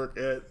Shorty work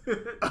at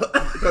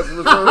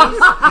customer service?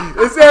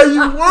 It's how you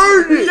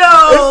word it. Yo,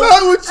 it's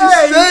not what you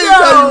say. It's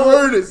how you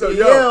word it. So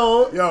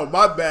yo,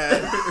 my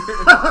bad,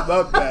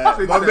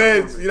 my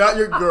man, you're not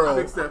your girl.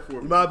 Fix that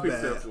for me. My Fix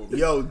bad. that for me.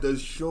 Yo,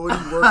 does Shorty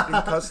work in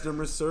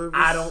customer service?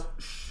 I don't.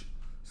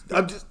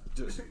 I'm just.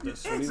 Does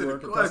Shorty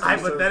work in customer service?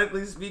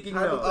 Hypothetically speaking,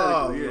 no.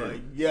 Oh,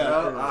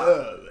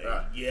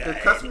 The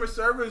customer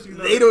service, you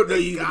know, they don't know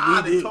you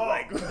gotta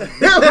talk.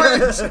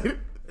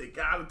 They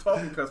gotta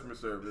talk in customer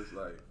service,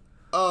 like.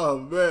 Oh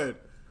man,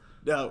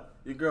 now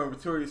your girl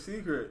Victoria's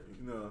Secret,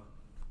 you know.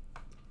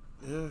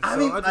 Yeah, I so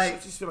mean, I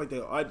just feel like they.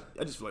 I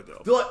just feel like they.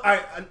 All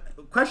right,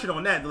 question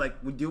on that.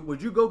 Like, would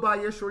you go buy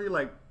your shorty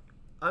like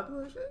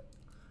ugly shit?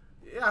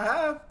 Yeah, I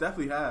have.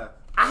 Definitely have.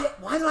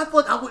 Why do I feel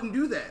like I wouldn't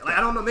do that? Like,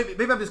 I don't know.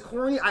 Maybe I'm just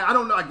corny. I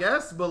don't know. I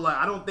guess, but like,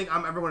 I don't think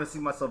I'm ever going to see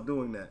myself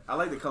doing that. I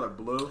like the color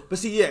blue. But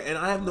see, yeah, and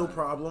I have no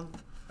problem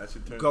That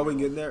should turn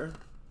going in there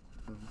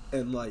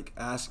and like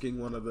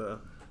asking one of the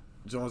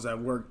Jones that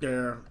work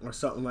there or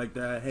something like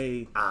that.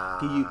 Hey,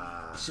 can you?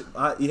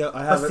 I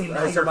have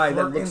somebody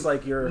that looks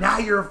like you're. Now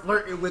you're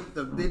flirting with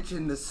the bitch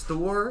in the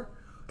store.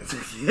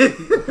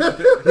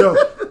 Yo.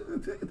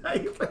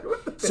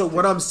 So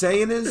what I'm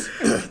saying is,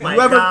 you ever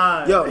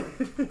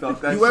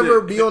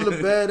be on the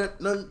bed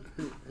at night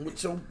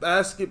with your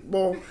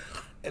basketball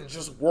and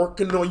just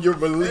working on your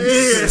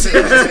release?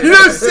 You know what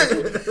I'm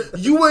saying?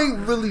 You ain't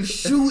really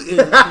shooting.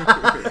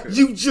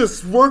 You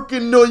just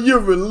working on your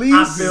release.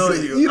 I feel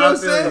you. You know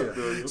what I'm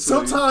saying?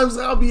 Sometimes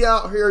I'll be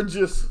out here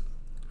just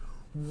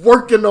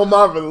working on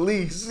my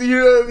release.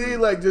 You know what I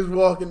mean? Like just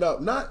walking up,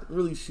 not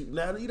really shooting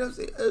at it. You know what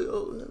I'm saying?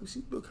 Oh,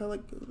 she look kind of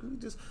like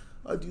just.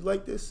 Oh, do you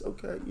like this?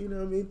 Okay, you know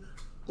what I mean?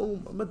 Oh,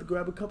 I'm about to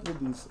grab a couple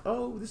of these.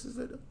 Oh, this is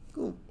it.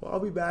 Cool. Well,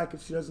 I'll be back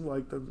if she doesn't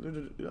like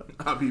them.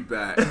 I'll be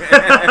back. You know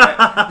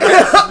what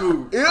I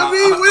mean?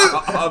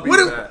 I'll be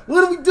back.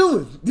 What are we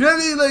doing? You know what I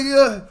mean?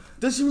 Like,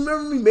 does she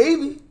remember me?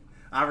 Maybe.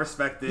 I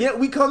respect it. Yeah,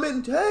 we come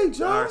in. Hey,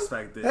 Joe. I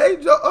respect it. Hey,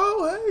 Joe.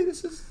 Oh, hey,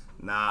 this is.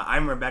 Nah, I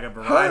remember back at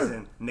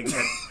Verizon,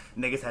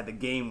 niggas had the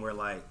game where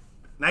like,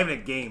 not even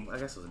a game. I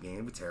guess it was a game.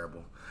 It'd be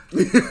terrible.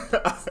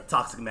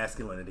 Toxic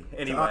masculinity.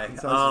 Anyway,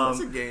 it's a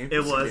game.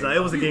 It was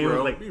a game.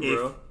 Real, like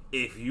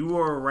if you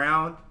were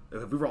around,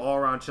 if we were all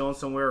around chilling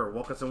somewhere or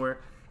walking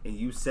somewhere, and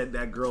you said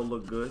that girl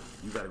looked good,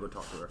 you gotta go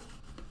talk to her.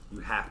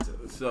 You have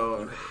to. So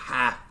you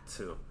have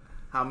to.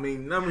 How many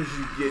numbers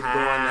you get during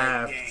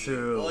that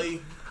game, boy?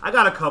 I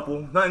got a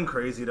couple. Nothing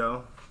crazy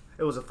though.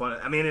 It was a fun.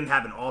 I mean, it didn't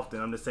happen often.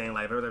 I'm just saying,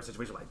 like, if there's a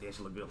situation like, damn,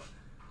 she look good.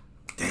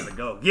 Like, damn,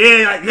 go.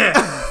 Yeah.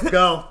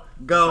 Go.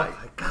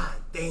 Like, God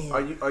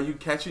damn. Are you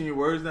catching your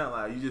words now?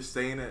 Like, are you just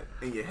saying it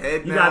in your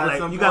head you now?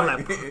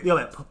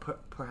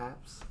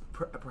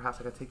 Perhaps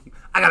I gotta take you.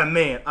 I got a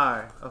man. All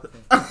right.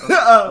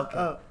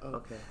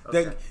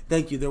 Okay.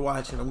 Thank you. They're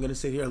watching. I'm gonna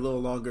sit here a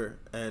little longer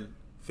and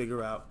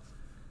figure out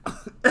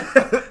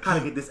how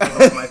to get this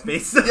off my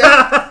face.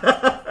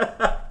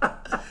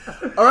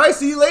 All right.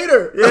 See you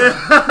later.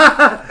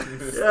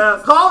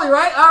 Yeah. Call me,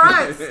 right? All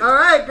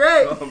right.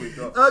 Great.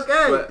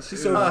 Okay. But,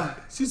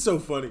 she's so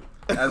funny.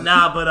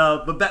 Nah,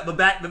 but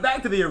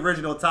back to the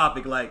original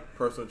topic, like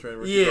personal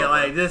trainer. Yeah,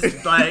 like this,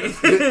 like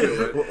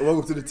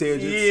welcome to the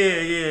tangents.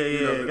 Yeah.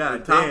 You know,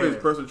 God the topic damn. is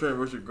personal trainer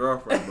versus your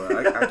girlfriend,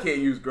 but I can't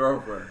use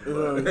girlfriend.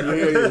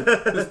 Yeah.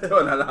 Just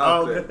throwing that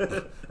out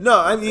there. No,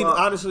 I mean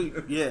honestly,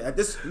 yeah.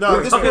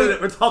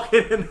 We're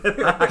talking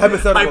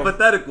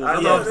hypotheticals. That's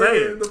what I'm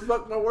saying. The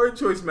fuck, my word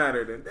choice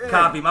mattered. Then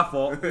Copy, my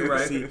fault. You're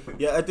right. See,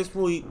 yeah, at this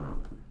point,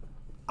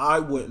 I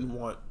wouldn't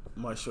want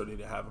my shorty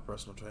to have a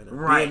personal trainer.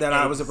 Right. Being that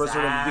I was a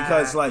personal trainer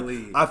because like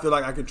I feel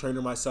like I could train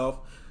her myself.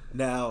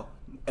 Now,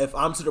 if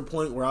I'm to the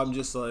point where I'm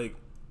just like,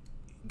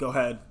 go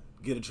ahead,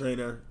 get a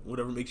trainer,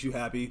 whatever makes you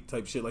happy,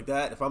 type shit like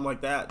that. If I'm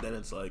like that, then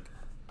it's like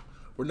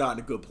we're not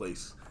in a good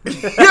place.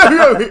 Like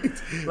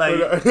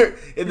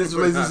in this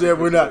relationship,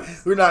 we're not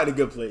in a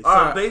good place.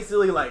 So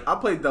basically, like I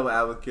play double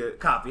advocate.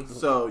 Copy.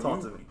 So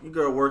talk to me. You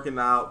girl working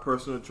out,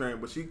 personal trainer,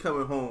 but she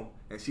coming home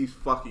and she's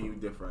fucking you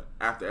different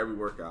after every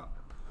workout.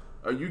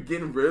 Are you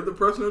getting rid of the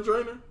personal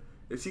trainer?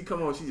 If she come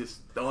home, she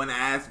just throwing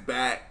ass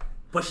back.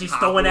 But she's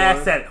throwing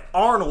ass at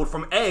Arnold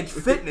from Edge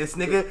Fitness,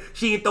 nigga.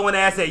 She ain't throwing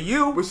ass at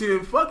you. But she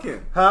didn't fuck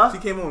him. Huh? She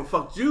came home and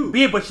fucked you.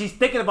 Yeah, but she's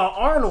thinking about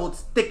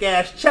Arnold's thick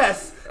ass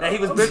chest that he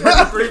was big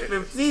for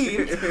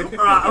 315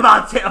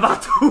 about 2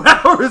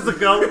 hours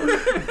ago.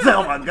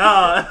 Oh my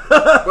god.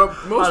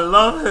 I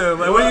love him.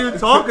 Like, what are you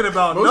talking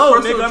about? No,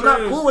 nigga, I'm not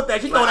cool with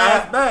that. She throwing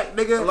ass back,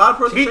 nigga. A lot of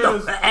personal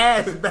trainers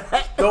ass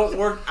back. Don't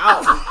work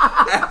out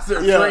as their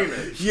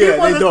trainer. She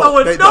wasn't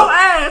throwing no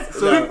ass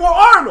before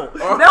Arnold.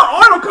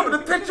 Now Arnold come in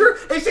the picture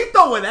and she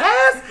throwing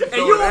ass, and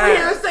you over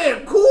here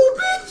saying cool,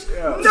 bitch?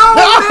 Yeah. No,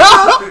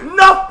 nigga,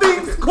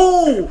 nothing's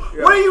cool.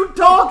 Yeah. What are you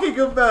talking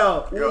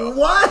about? Yo,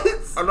 what?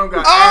 I don't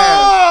got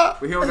ass,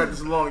 but he don't got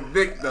this long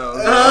dick though.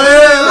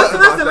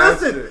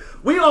 Listen.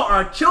 We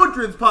are a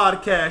children's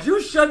podcast.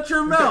 You shut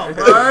your mouth,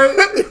 all right?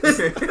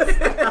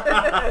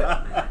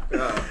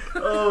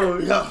 Oh,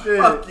 shit.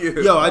 Fuck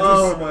you. Yo, I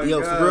just, my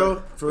yo,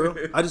 God. for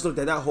real, I just looked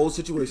at that whole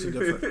situation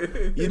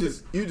different.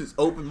 You just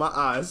opened my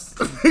eyes.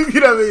 You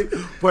know what I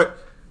mean? But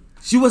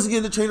she wasn't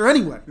getting the trainer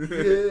anyway.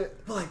 Yeah.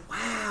 But like,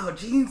 wow,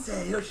 Gene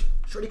said, yo,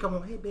 Shorty come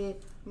on, hey, babe,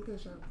 let me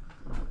get a shower.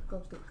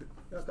 Go,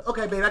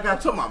 okay, babe, I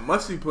got you. Talking about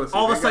musty pussy.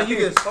 All of a nigga. sudden you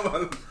get,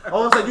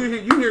 all of a sudden you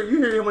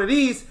hear one of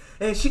these,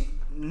 and she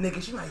not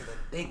even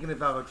thinking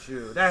about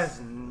you.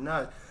 That's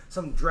nuts.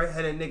 Some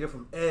dreadheaded nigga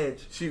from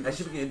Edge. She been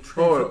getting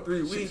trained for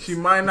 3 weeks. She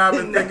might not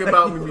have been thinking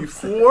about me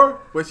before,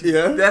 but she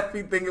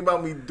definitely thinking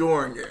about me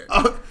during it.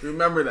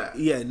 Remember that.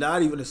 Yeah,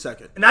 not even a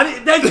second.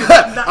 I'm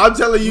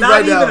telling you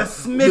right now. Not even a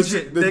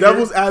smidget. The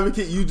devil's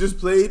advocate you just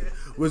played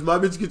was my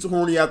bitch gets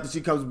horny after she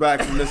comes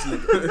back from this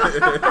nigga.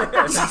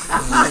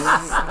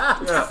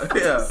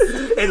 Yeah.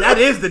 And that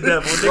is the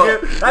devil,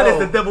 nigga. That is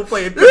the devil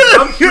playing.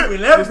 I'm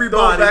shooting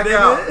everybody, back nigga.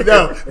 out.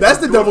 No, that's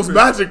the devil's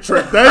magic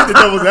trick. That's the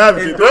devil's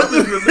advocate.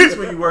 Endorphins release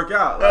when you work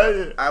out.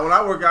 Like, when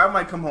I work out, I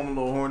might come home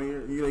a little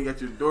hornier. You know, you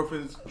got your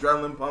endorphins,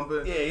 adrenaline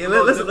pumping. Yeah,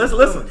 listen.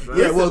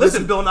 Yeah, well,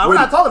 listen, Bill. Now we're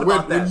not talking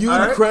about that. When you all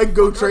and right? Craig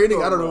go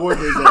training, I don't know what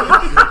they're saying,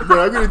 but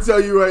I'm gonna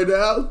tell you right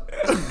now.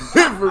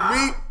 For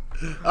me,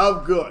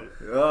 I'm good.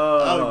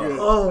 I'm good.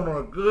 Oh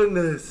my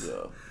goodness.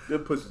 Yeah.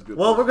 Good push is good.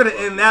 Well, we're gonna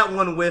end that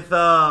one with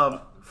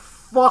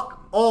fuck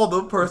all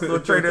the personal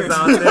trainers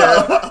out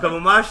there. Cause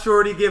when my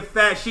shorty get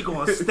fat, she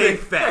gonna stay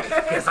fat.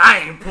 Cause I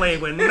ain't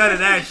playing with none of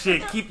that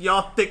shit. Keep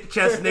y'all thick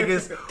chest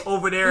niggas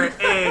over there at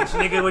Edge,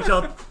 nigga, with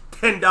your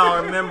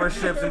 $10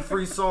 memberships and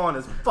free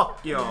saunas.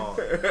 Fuck y'all.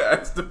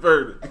 That's the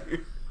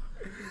verdict.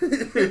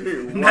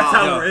 That's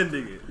how we're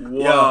ending it.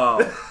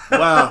 Wow.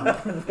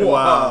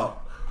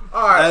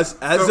 All right.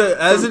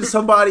 As in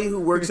somebody who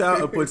works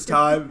out and puts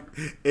time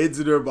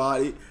into their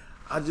body,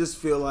 I just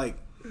feel like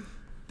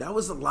that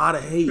was a lot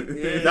of hate.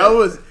 Yeah. That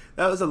was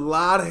a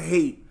lot of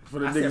hate for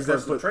the I said niggas that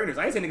personal put. trainers.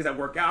 I ain't saying niggas that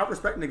work out. I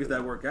respect niggas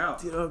that work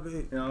out. You know what I mean?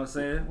 You know what I'm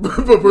saying?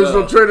 But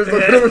personal trainers don't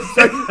get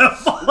respect.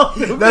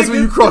 That's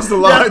when you cross the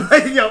line.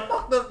 Yo,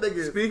 fuck them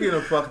niggas. Speaking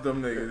of fuck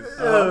them niggas,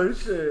 Oh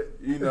shit.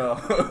 you know,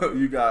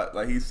 you got,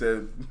 like he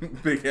said,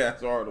 big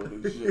ass Arnold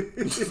and shit.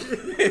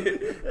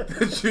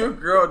 Does your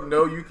girl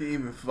know you can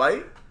even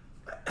fight?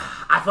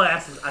 I feel like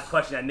that's a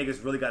question that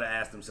niggas really gotta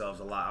ask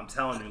themselves a lot. I'm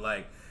telling you,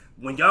 like,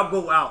 when y'all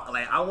go out,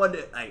 like, I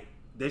wonder, like,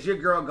 does your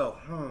girl go,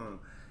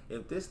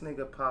 if this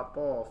nigga pop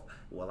off,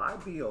 will I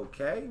be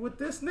okay with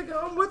this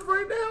nigga I'm with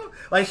right now?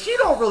 Like, she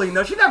don't really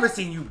know. She never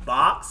seen you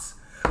box.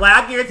 Like,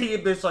 I guarantee you,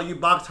 bitch, so you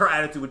box, her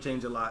attitude would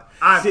change a lot.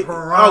 I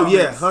promise. Oh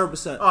yeah,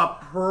 100%. I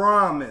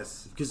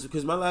promise.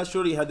 Because my last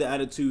shorty had the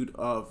attitude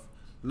of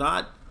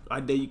not I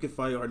know you can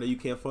fight or I know you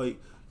can't fight.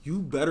 You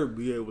better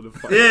be able to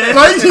fight. Yeah.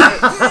 Like,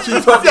 She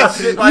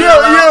talking shit like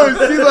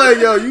she's like,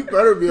 yo, you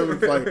better be able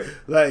to fight.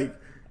 Like,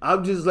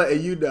 I'm just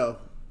letting you know.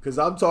 Cause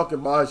I'm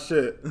talking my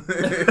shit. And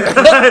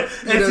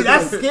see,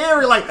 that's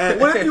scary. Like,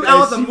 what if you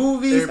out the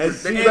movies and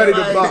she ready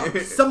to bump?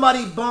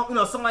 Somebody bump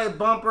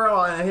her,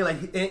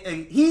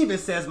 and he even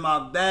says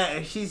my bad,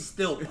 and she's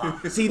still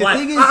pop. See, the like,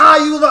 thing is,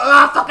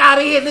 fuck out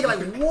of here, nigga.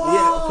 Like,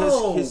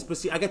 whoa. Yeah, but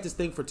see, I got this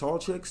thing for tall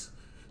chicks,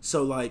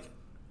 so like,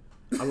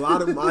 a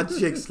lot of my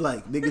chicks,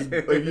 like, niggas,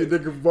 if you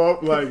nigga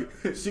bump, like,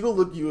 she gonna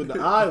look you in the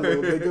eye,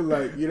 little nigga,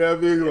 like, you know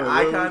what I mean? Like,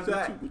 eye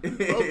contact. You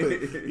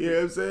know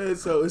what I'm saying?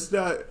 So it's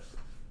not.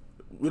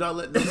 We're not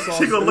letting them soft.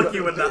 She gonna look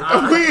you in the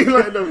eye. We ain't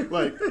letting them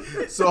like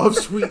soft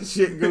sweet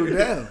shit go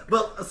down.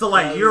 But so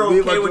like you're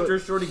okay with your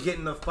shorty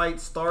getting the fight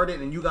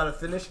started and you gotta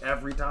finish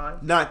every time?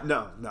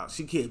 No.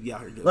 She can't be out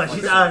here getting like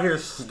she's out here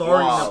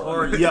starting the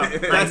party. Yeah,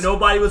 like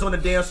nobody was on the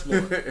dance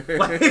floor.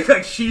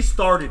 like she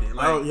started it.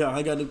 Like, oh yeah, I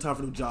ain't got no time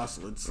for them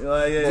Jocelyn's.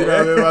 Yeah. You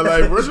know what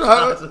I mean?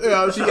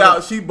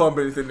 Like, she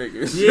bumping into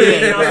niggas. Yeah,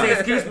 you know what I'm saying?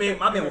 Excuse me,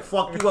 my man will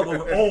fuck you up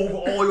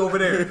all over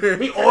there.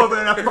 He over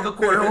in that fucking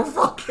corner. He'll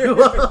fuck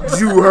you up.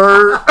 You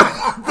heard?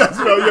 That's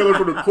what I'm yelling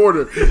from the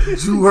corner.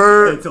 You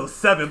heard? Until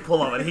 7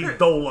 pull up and he's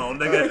dolo,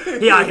 nigga.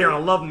 He out here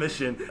on a love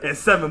mission and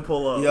 7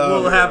 pull up.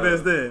 What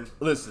happens then?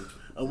 Listen,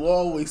 I'm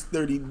always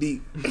 30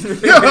 deep. You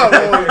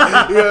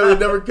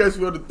never catch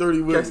me on the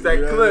 30 with Catch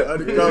that clip.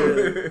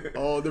 Undercover.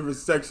 All different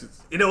sections.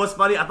 You know what's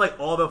funny? I feel like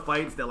all the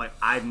fights that like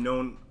I've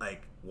known,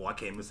 like, well, I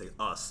can't even say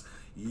us,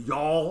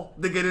 y'all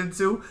to get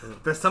into,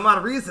 for some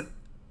odd reason,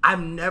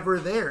 I'm never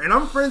there. And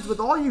I'm friends with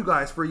all you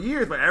guys for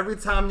years, but every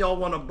time y'all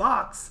want to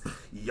box,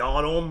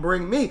 y'all don't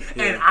bring me.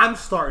 Yeah. And I'm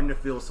starting to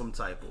feel some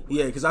type of way.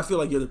 Yeah, because I feel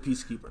like you're the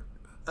peacekeeper.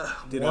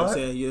 You know what I'm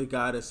saying? You're the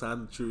guy that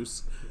signed the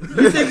truce.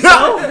 You think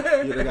so?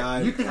 You're the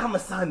guy. You think I'm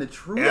going to sign the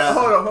truce? Yeah,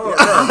 hold on.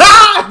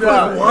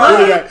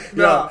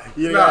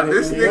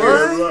 This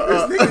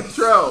nigga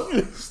Trell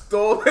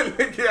stole that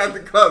nigga at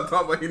the club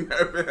talking about he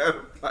never had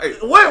a fight.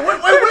 Wait,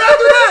 when I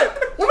do that?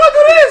 When I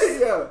do this?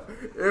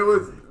 Yeah, it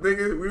was,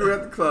 niggas, we were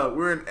at the club. We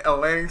were in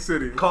Atlantic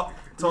City.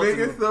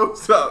 Niggas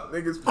throws up.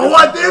 Niggas. Oh,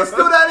 I did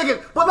steal that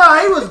nigga. But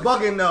no, he was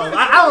bugging though.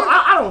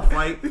 I don't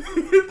fight.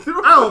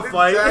 I don't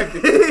fight.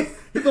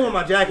 He threw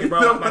my jacket,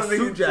 bro. My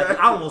suit jacket.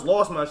 I almost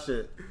lost my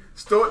shit.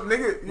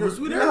 Nigga,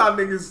 you know how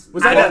niggas.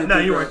 No,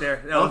 you weren't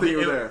there. I don't think you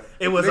were there.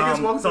 It was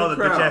some other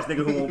bitch ass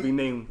nigga who won't be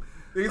named.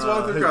 Niggas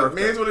walking through the crowd.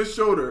 Man's on his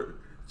shoulder.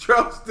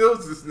 Trump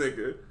steals this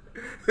nigga.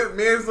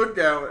 Man's look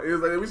at him. He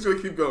was like, we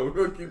should keep going.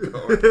 We're going to keep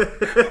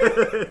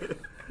going.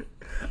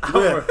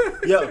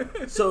 Yeah.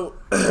 So,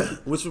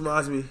 which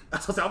reminds me. I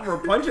was like, I'm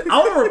gonna punch it. I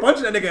don't remember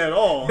punching that nigga at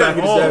all. Back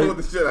in the Oh, day. with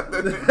the shit out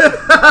that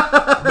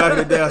nigga. Back in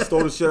the day, I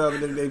stole the shit out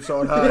of a nigga named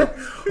Sean Hyde.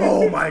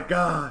 Oh my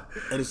god.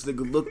 And this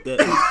nigga looked at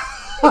me.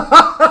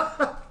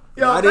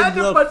 Yo, I didn't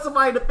imagine know- punch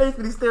somebody in the face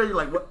when he's staring. You're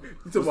like, what?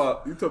 You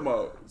talking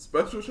about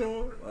special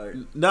Sean? Like,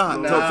 Nah,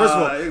 so first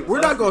of all, it was we're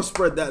not gonna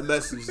spread that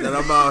message that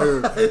I'm out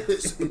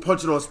here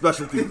punching on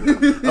special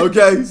people.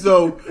 Okay,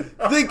 so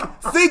think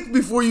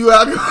before you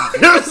act.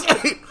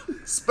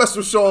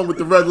 Special Sean with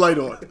the red light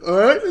on. All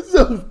right,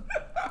 so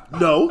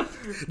no,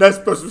 that's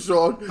Special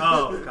Sean.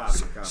 Oh, copy.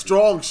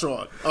 Strong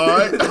Sean. All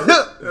right, that's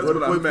Wanna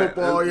what I play meant.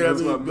 football, yeah,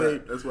 That's I what I mean,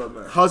 meant. big. That's what I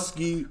meant.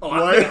 Husky. Oh,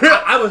 right?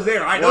 I was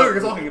there. I know what you're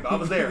talking about. I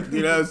was there.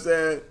 You know what I'm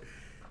saying?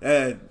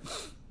 And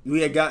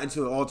we had gotten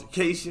into an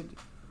altercation.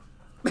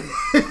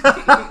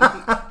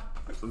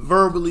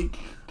 Verbally,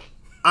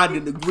 I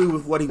didn't agree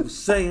with what he was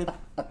saying.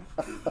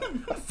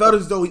 I felt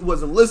as though he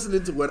wasn't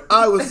listening to what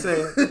I was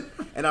saying,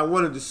 and I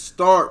wanted to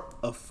start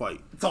a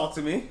fight. Talk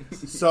to me.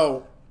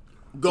 So,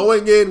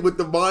 going in with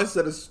the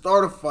mindset to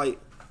start a fight,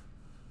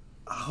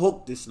 I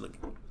hooked this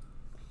nigga.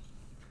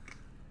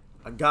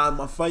 I got in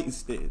my fighting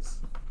stance.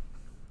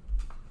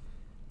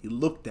 He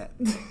looked at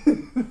me.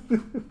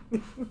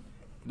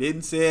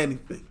 Didn't say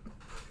anything.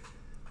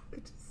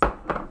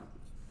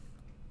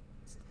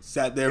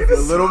 Sat there for a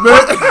little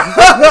bit.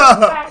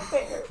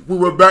 We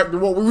went back to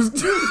what we was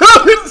doing.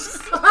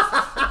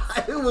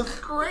 It was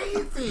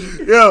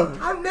crazy. Yeah.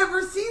 I've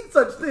never seen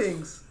such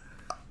things.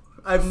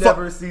 I've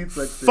never seen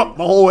such things. Fuck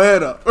my whole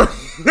head up.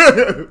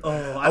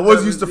 Oh, I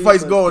was used to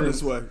fights going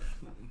this way.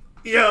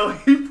 Yo,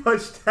 he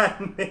punched that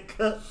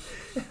nigga.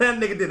 That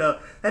nigga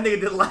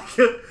did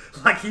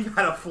like he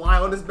had a fly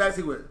on his back.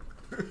 He went.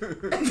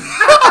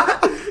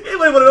 He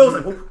went one of those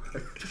like. Whoop.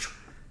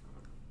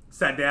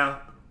 Sat down.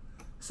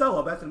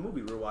 So back to the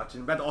movie we were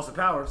watching. Back to Austin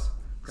Powers.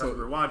 We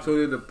were watching. So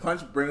did the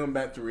punch bring him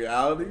back to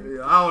reality?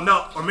 I don't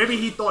know. Or maybe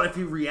he thought if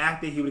he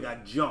reacted, he would have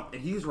got jumped.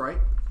 And he's right.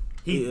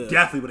 He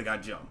definitely would have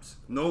got jumped.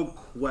 No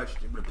question.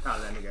 He would have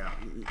pounded that nigga out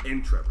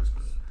in Trevor's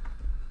crib.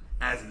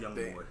 As a young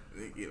boy.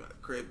 They give a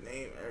crib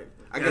name.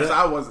 I guess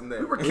I wasn't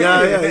there. We were kids.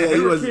 Yeah. We He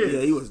were wasn't. kids.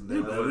 Yeah, he wasn't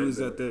there. Man. He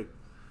was out there.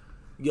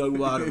 Young,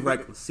 wild, and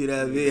reckless. See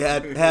that?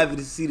 Happy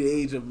to see the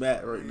age of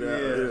Matt right now.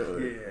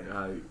 Yeah.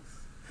 Nice.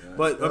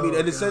 But I mean,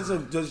 in the sense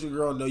of, does your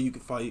girl know you can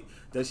fight?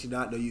 Does she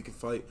not know you can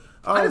fight?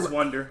 I just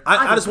wonder.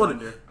 I just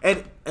wonder.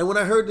 And when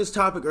I heard this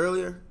topic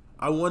earlier,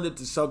 I wanted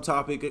to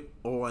subtopic it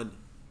on: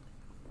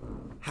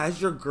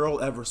 has your girl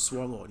ever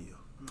swung on you?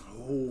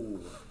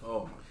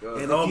 Oh my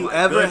god. And Oh if you my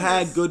ever goodness.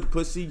 had good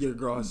pussy, your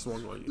girl has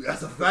swung on you.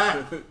 That's a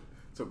fact.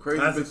 So crazy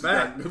That's a bitches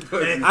fact. got good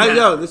pussy. And- I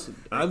know. Listen,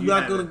 I'm you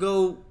not had gonna it.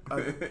 go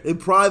in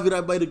private. I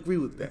might agree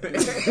with that.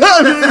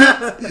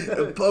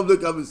 In public,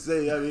 I'm gonna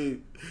say. I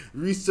mean,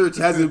 research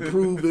hasn't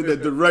proven a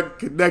direct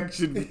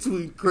connection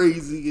between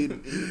crazy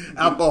and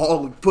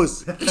alcoholic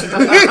pussy.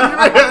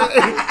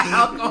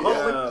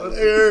 Alcoholic.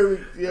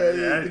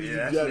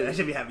 That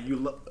should be having you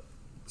look.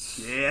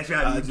 Yeah, that should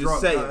have I you just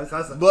drunk. say,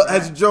 That's a but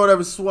fact. has your girl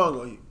ever swung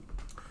on you?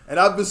 And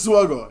I've been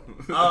swung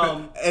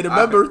on. And a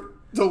member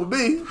told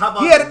me How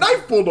about- he had a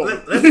knife pulled on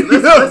him.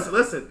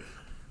 Listen.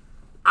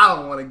 I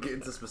don't want to get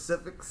into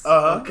specifics.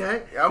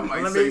 Okay? I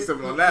might Let say me-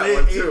 something on that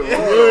one too. Chill!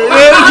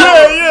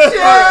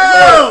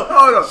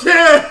 Hold on.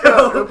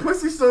 Chill! The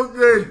pussy's so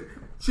good.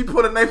 She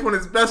put a knife on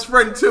his best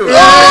friend too.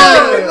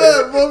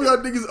 Yeah, both y'all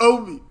niggas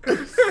owe me.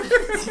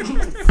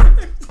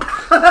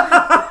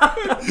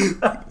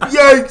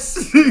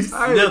 Yikes!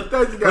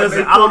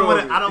 Listen,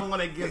 I don't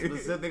want to get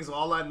specifics.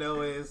 All I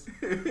know is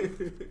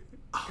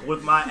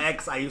with my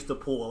ex, I used to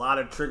pull a lot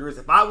of triggers.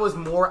 If I was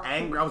more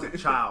angry, I was a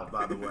child,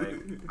 by the way.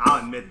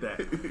 I'll admit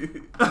that.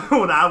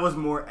 When I was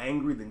more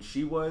angry than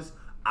she was,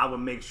 I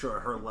would make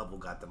sure her level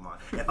got to mine.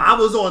 If I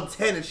was on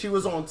 10 and she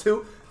was on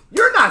 2,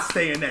 you're not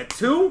staying at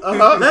 2.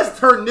 Let's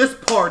turn this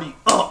party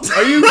up.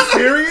 Are you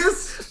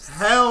serious?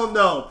 Hell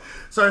no.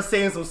 Started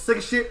saying some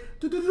sick shit.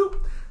 Do-do-do.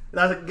 And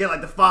I get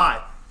like the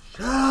 5.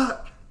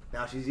 Shut.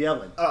 Now she's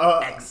yelling.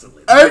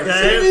 Excellent.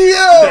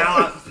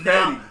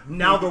 Excellent.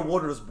 Now the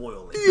water's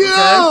boiling.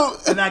 Yo.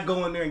 Okay? And I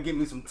go in there and get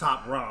me some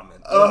top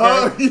ramen.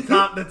 Okay?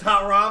 The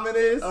top ramen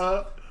is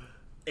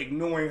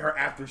ignoring her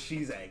after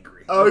she's angry.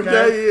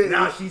 Okay, yeah.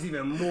 Now she's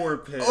even more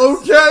pissed.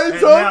 Okay,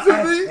 talk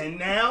to me. And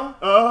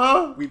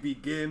now we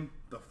begin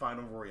the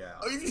final royale.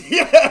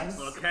 Yes.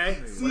 Okay?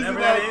 Season Whatever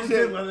that that ends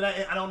shit. in,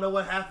 I don't know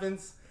what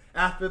happens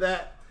after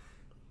that.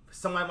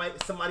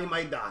 Somebody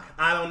might die.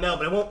 I don't know,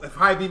 but it won't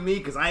probably be me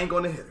because I ain't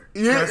going to hit her.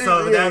 Yeah,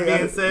 So with yeah, that yeah.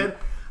 being said,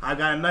 I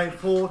got a knife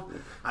pulled.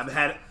 I've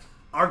had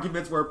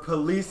arguments where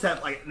police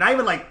have not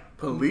even like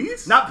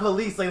Police? not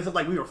police, like it's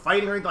like we were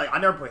fighting or anything. Like I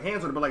never put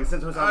hands on her, but like it's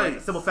like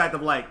a simple fact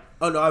of like.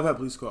 Oh no, I've had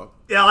police call.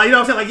 Yeah, like, you know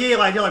what I'm saying? Like, yeah,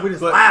 like, you're like, we're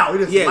just loud. We're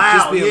just loud.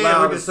 just being loud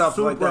we're and just stuff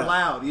super like that.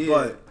 loud. Yeah.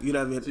 But you know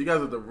what I mean. So you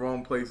guys are at the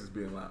wrong places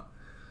being loud.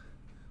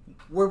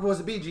 Where was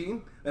it be,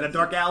 Gene? In a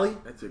dark alley?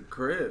 That's your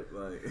crib.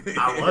 Like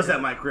I was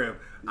at my crib.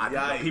 I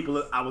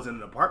Yikes. was in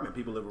an apartment.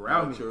 People live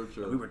around me. True.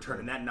 And we were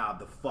turning that knob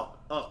the fuck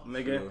up,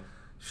 nigga. True.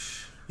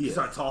 Shh. He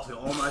started tossing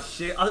all my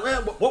shit. I was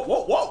like, man,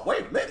 whoa,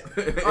 wait a minute.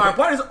 All right,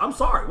 partners, I'm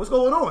sorry. What's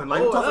going on?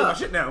 Like, you're tossing my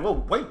shit now. Whoa,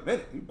 wait a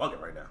minute. You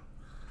bugging right now.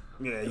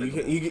 Yeah, you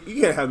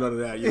can't have none of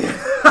that. You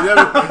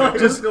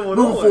just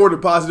move forward to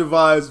positive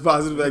vibes,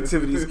 positive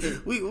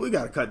activities. We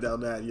got to cut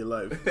down that in your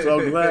life. So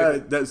I'm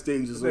glad that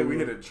stage is over. we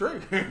hit a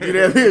trigger. You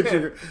hit a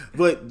trigger.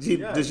 But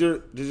does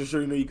your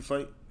shirt know you can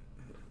fight?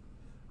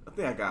 I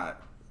think I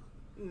got.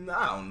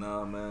 I don't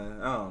know,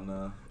 man. I don't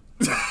know.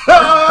 You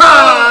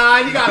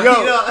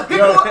got beat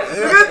up.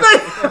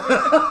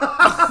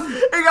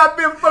 He got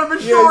beat in front of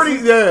a shorty.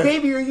 Yeah.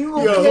 Baby, are you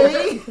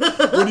okay?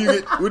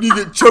 when you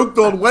get choked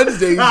on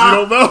Wednesdays, you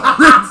don't know.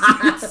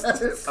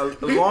 As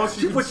long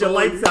as You put your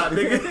lights out,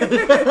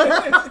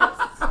 nigga.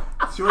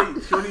 Shorty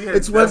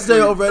It's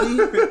Wednesday already.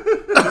 Shorty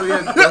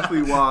has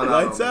definitely wild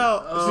out. Lights on me.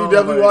 out. She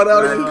definitely wild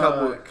out Like,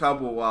 on you.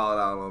 couple wild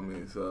out on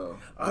me. So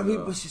I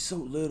mean, but she's so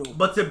little.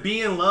 But to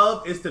be in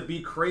love is to be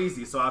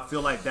crazy. So I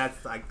feel like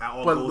that's like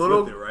all but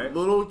goes with it, right?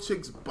 little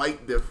chicks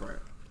bite different.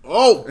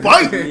 Oh,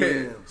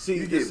 bite!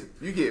 See,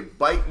 You get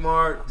bite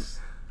marks.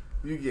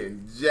 You get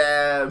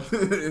jabbed.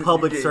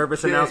 Public You get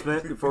service kicked.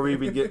 announcement before we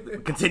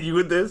even continue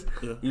with this.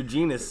 Yeah.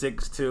 Eugene is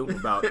 6'2",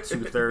 about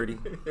 230.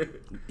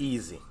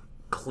 Easy.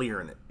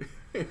 Clearing it.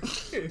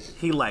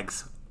 He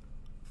likes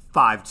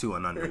 5'2"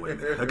 and under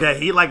women. Okay?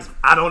 He likes,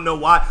 I don't know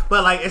why,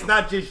 but like it's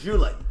not just you.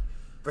 Like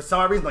for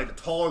some reason, like the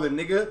taller the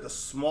nigga, the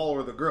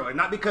smaller the girl. And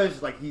not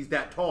because like he's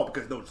that tall,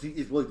 because no, she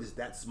is really just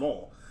that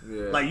small.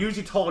 Yeah. Like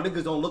usually tall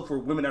niggas don't look for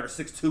women that are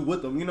 6'2"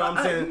 with them. You know what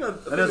I'm saying? the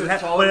That doesn't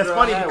happen. tallest But it's girl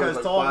funny I had was, because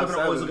like, tall women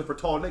are always 5'7". looking for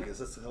tall niggas.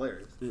 That's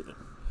hilarious. The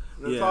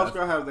tallest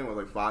girl I have, I think, was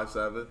like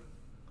 5'7".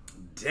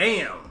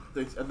 Damn.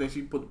 I think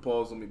she put the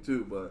paws on me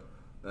too, but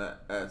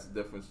that's a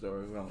different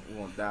story. We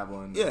won't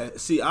dabble in. yeah.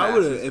 See, I past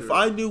would have history. if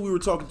I knew we were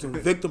talking to a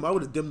victim, I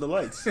would have dimmed the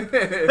lights. I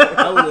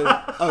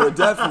would have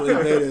definitely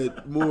made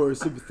it more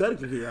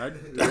sympathetic in here. I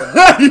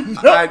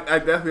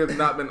definitely have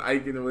not been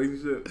Ike in a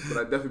relationship, but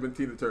I've definitely been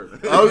Tina Turner.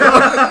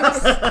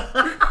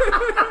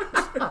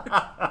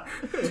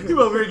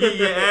 You over here getting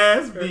your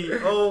ass beat.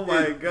 Oh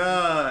my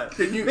god.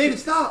 Baby,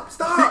 stop.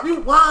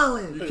 You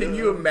wildin'. Can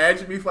you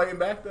imagine me fighting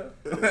back though?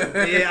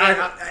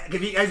 Yeah,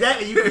 can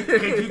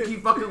you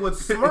keep fucking with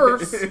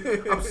Smurfs?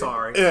 I'm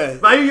sorry. Yeah.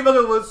 But you keep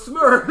fucking with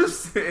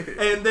Smurfs,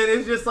 and then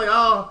it's just like,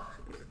 oh,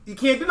 you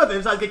can't do nothing.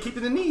 Besides get kicked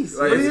in the knees.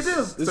 Like, What do you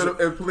do? So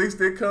if police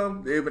did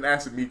come, they've been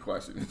asking me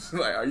questions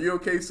like, "Are you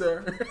okay,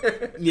 sir?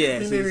 Yeah,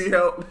 you need any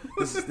help?"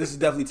 This is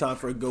definitely time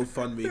for a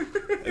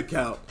GoFundMe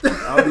account.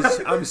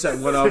 I'll be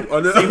setting one up.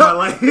 Save my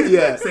life.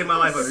 Yeah, Save my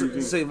life. Under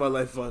Eugene. Save my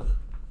life fund.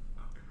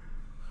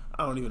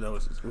 I don't even know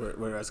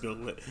where that's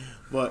going with.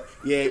 But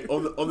yeah,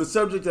 on the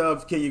subject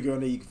of can you girl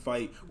know you can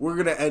fight, we're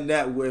gonna end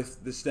that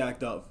with the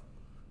stacked up.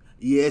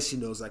 Yeah, she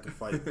knows I can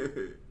fight,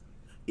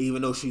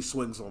 even though she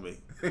swings on me.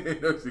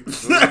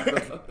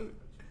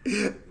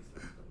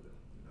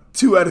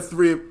 2 out of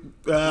 3,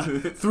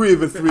 3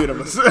 of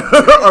us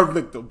are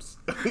victims.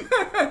 I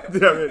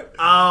don't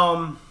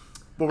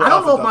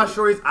know if my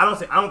shorties. I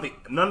don't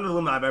think none of the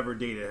women I've ever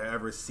dated have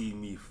ever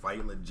seen me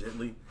fight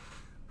legitly.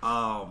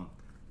 I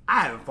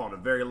haven't fought in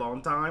a very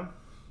long time.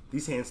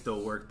 These hands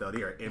still work though.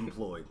 They are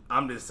employed.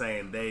 I'm just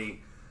saying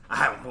I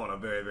haven't fought in a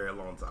very, very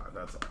long time.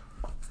 That's all.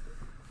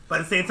 But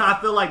at the same time, I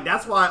feel like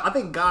that's why I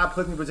think God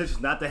puts me in positions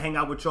not to hang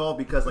out with y'all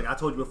because, like I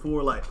told you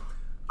before, like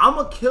I'm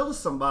gonna kill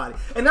somebody,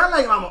 and not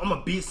like I'm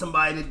gonna beat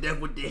somebody to death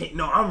with the.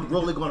 No, I'm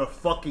really gonna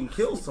fucking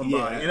kill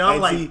somebody. Yeah, and I'm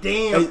and like, see,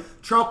 damn, and-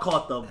 Trump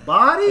caught the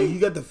body. And you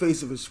got the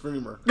face of a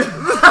screamer.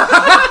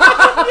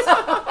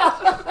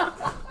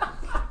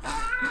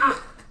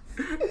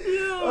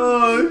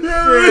 Oh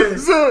shit!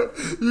 So,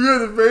 you got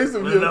the face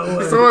of No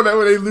way. someone that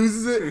when they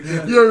loses it,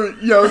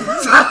 yo.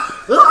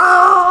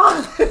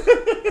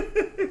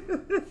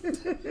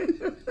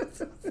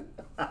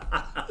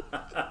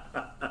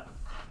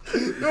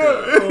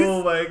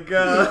 Oh my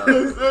god!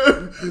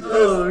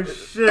 Oh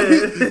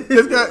shit!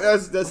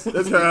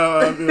 That's how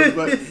I feel.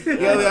 But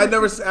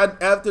yeah,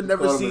 after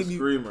never Call him a seeing you.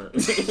 screamer.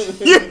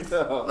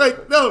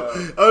 Like no,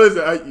 oh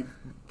listen,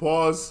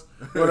 pause,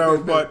 whatever,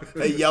 but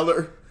a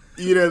yeller.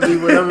 You know what I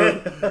mean?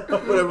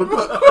 Whatever,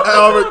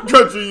 however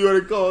country you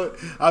want to call it.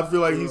 I feel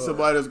like he's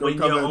somebody that's gonna When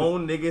come your in.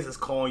 own niggas is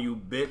calling you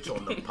bitch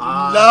on the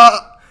pod,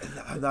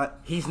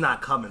 he's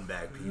not coming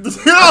back, people.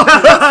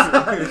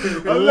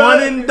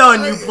 One and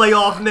done, you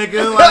playoff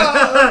nigga.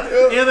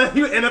 Like,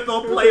 you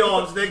NFL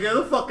playoffs, nigga.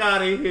 The fuck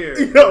out of here.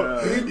 You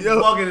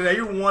bugging today.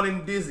 You one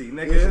and dizzy,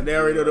 nigga. They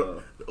already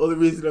know the only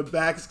reason I'm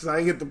back is because I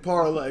ain't hit the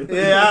parlay.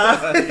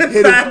 Yeah.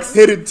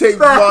 Hidden tape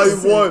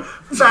volume 1.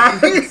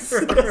 Facts.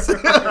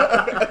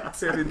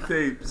 Hidden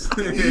tapes.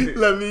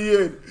 Let me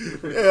in.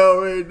 They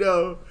already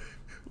know.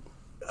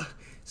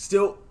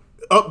 Still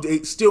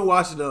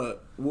watching the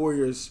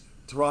Warriors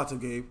Toronto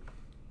game.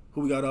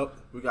 Who we got up?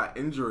 We got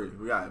injury.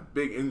 We got a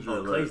big injury.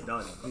 Oh, Clay's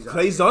done. He's out.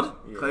 Clay's done?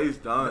 Yeah. Clay's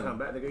done. Come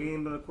back. He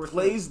ain't been, of course.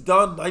 Clay's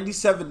done.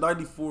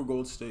 97-94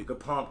 Gold State. Good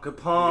pump. Good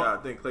Yeah, pump. I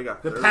think Clay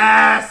got Good 30.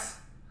 pass.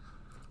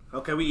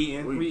 Okay, we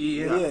eating. We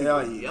eating.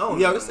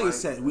 Yeah, this thing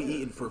said we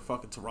eating for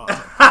fucking Toronto.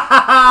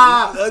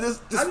 This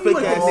fake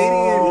ass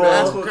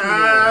Oh,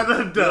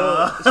 God.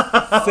 Duh.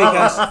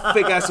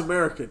 fake ass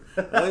American.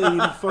 I ain't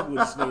even fucking with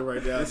this nigga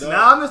right now. Dog.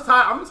 Now I'm just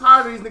tired. I'm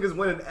tired of these niggas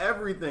winning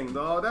everything,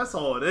 dog. That's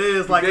all it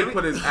is. Like, did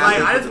put his like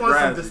ass I in just the want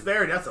some grass.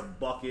 disparity. That's a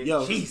bucket.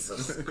 Yo.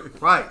 Jesus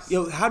Christ.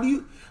 Yo, how do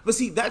you? But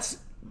see, that's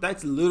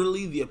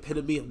literally the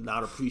epitome of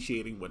not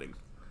appreciating winning.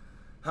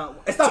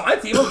 It's not my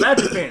team. I'm a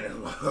Magic fan.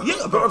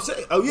 Yeah, but I'm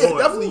saying, oh yeah, Boy.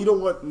 definitely. You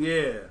don't want.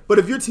 Yeah. But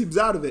if your team's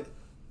out of it,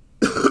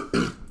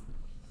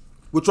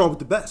 what's wrong with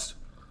the best?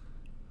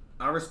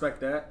 I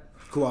respect that.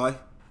 Kawhi.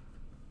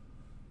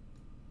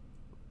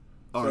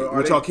 All So right, are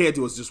what they- y'all can't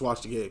do is just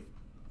watch the game.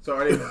 So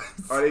are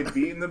they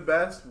beating the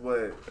best?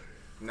 But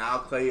now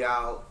Clay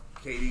out,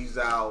 KD's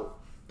out,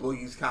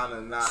 Boogie's kind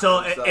of not. So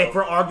himself. if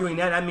we're arguing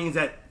that, that means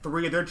that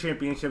 3 of their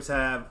championships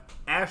have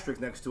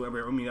asterisks next to it.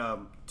 I mean,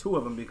 2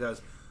 of them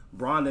because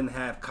Bron didn't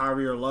have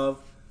Kyrie or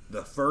Love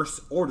the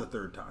first or the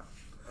third time.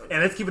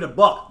 And let's keep it a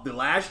buck. The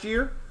last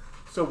year,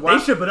 so why, they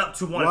should have been up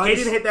 2-1. why If is-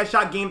 they didn't hit that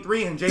shot game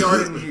 3 and JR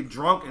didn't get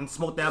drunk and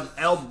smoked that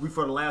L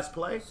before the last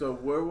play, So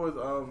where was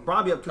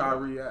Probably up to-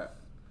 Kyrie at?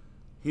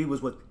 he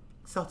was with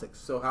Celtics.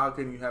 So how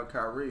can you have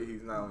Kyrie?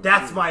 He's not. On the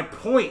That's team. my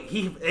point.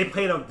 They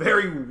played a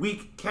very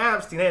weak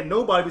Cavs team. They had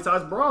nobody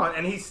besides Braun,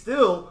 and he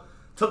still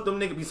took them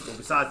niggas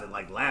besides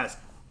the last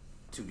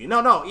 2 games.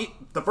 No,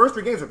 the first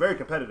 3 games were very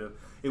competitive.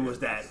 It was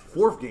that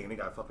 4th game they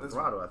got fucking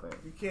Toronto, I think.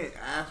 You can't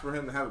ask for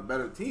him to have a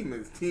better team.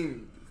 His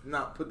team is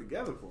not put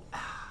together for him.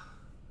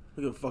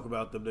 I give a fuck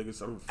about them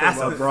niggas. I'm That's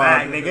a about Bron.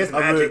 fact, nigga. It's I'm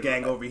Magic really-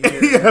 Gang over here.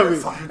 Yeah, I mean,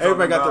 Fucking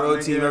everybody got their talking own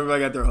about, team. nigga. Everybody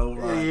got their own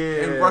ride.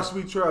 Yeah. And Russ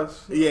we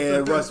trust. Yeah,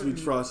 Russ we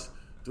trust.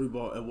 3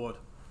 ball and 1.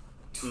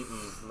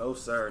 No,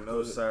 sir.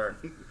 No, sir.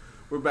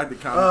 We're back to Oh,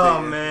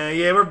 commentating. man.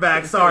 Yeah, we're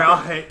back.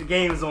 Sorry. The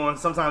game's on.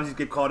 Sometimes you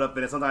get caught up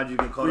in it. Sometimes you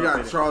get caught We up got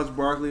in it. Charles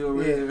Barkley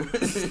over here.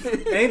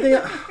 Anything?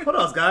 What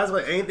else, guys?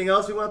 Anything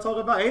else you want to talk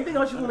about? Anything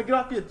else you want to get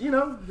off your?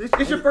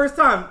 It's your first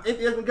time.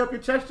 Anything else you want to get off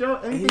your chest, Joe?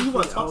 Anything you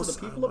want to talk to the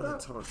people about?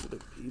 Talk to the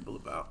people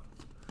about.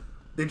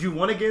 Did you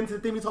want to get into the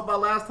thing we talked about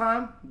last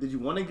time? Did you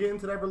want to get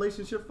into that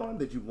relationship fund?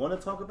 Did you want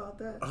to talk about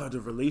that? The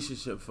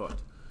relationship fund.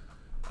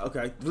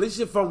 Okay,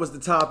 relationship fund was the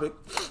topic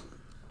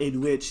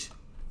in which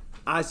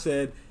I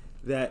said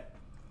that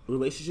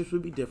relationships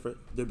would be different.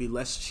 There'd be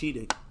less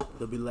cheating.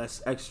 There'd be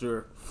less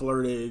extra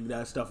flirting,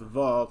 that stuff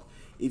involved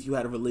if you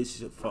had a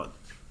relationship fund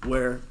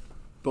where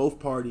both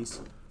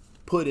parties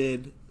put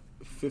in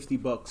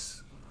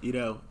 $50,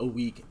 a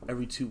week,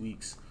 every 2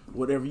 weeks,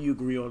 whatever you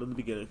agree on in the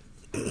beginning.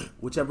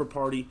 Whichever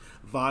party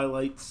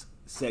violates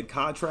said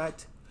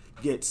contract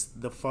gets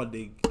the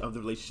funding of the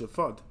relationship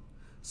fund.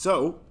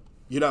 So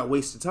you're not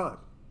wasting time.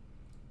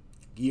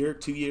 Year,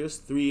 2 years,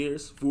 3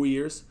 years, 4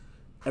 years,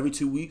 every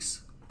 2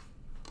 weeks.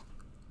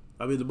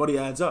 I mean, the money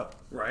adds up.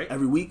 Right.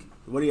 Every week,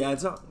 the money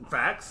adds up.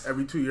 Facts.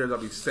 Every 2 years, I'll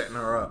be setting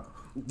her up.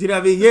 You know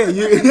what I mean?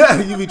 Yeah,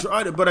 you be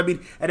trying it. But I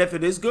mean, and if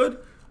it is good,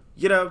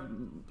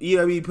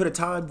 you put a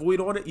time void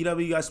on it, you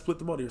guys split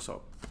the money or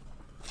something.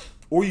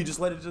 Or you just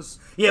let it just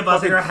Yeah, but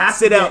there has to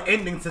sit be out. an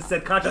ending to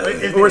said contract.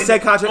 Or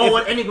said contract. Oh, If-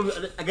 what ending?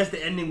 I guess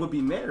the ending would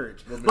be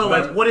marriage. But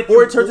like, what if?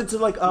 Or it turns into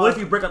like what if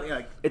you break up?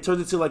 Like, it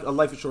turns into like a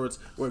life insurance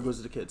where it goes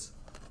to the kids.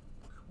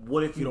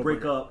 what if you don't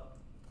break break up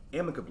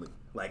amicably?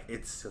 Like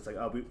it's like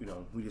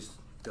we just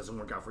doesn't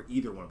work out for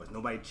either one of us.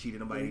 Nobody cheated.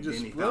 Nobody You did just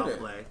any split foul it.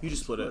 play. You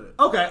just split it.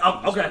 Okay,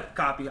 okay,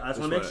 copy. I just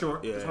want to make sure.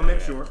 Yeah, Just want to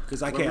make yeah. sure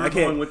Because I where we're can't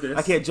going with this.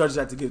 I can't judge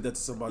that to give that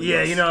to somebody Yeah,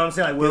 else. you know what I'm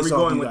saying. Like, where are we Based off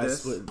going you with guys this?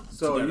 splitting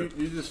So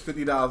together. you just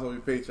 $50 on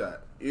your paycheck.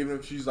 Even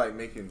if she's like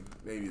making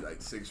maybe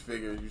like 6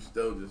 figures, you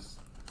still just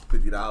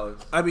 $50.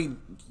 I mean,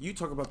 you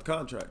talk about the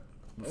contract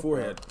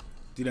beforehand.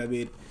 Do you know what I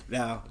mean?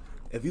 Now,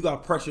 if you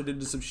got pressured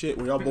into some shit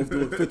where y'all both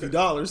doing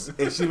 $50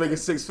 and she making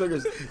 6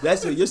 figures,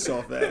 that's your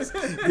soft ass.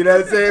 You know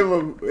what I'm saying?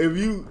 But if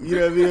you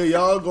know what I mean,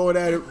 y'all going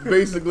at it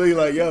basically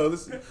like, yo,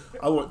 listen,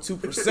 I want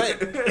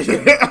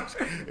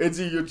 2%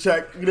 into your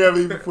check. You know what I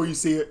mean? Before you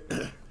see it.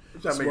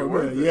 Trying to make it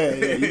worth it. Yeah,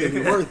 you make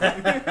it worth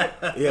it.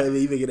 Yeah,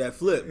 you make it that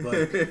flip.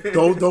 But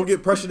don't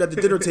get pressured at the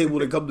dinner table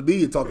and come to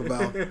me and talk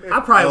about. I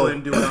probably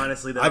wouldn't do it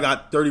honestly. Though. I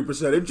got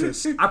 30%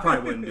 interest. I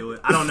probably wouldn't do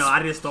it. I don't know.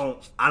 I just don't.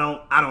 I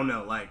don't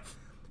know. Like,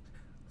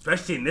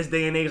 especially in this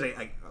day and age,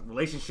 like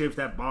relationships,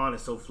 that bond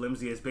is so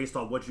flimsy. It's based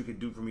on what you could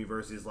do for me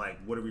versus like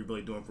what are we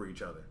really doing for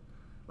each other.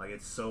 Like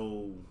it's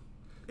so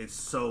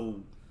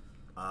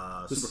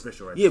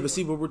superficial. Right Yeah, now. but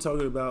see, what we're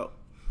talking about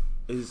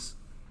is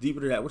deeper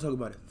than that. We're talking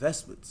about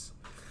investments.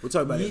 We're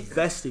talking about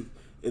investing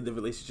in the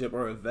relationship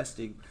or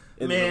investing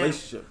in the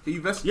relationship. He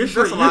invests You're a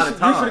sure lot of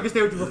time. can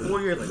stay with you for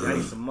 4 years. Like, I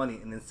need some money,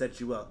 and then set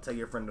you up. Tell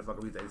your friend to fuck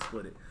with you. They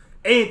split it.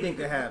 Anything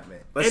could happen.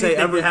 Let's say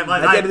Anything could happen.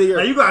 at the end of the year,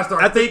 like, you gotta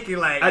start at the- thinking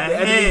like, at the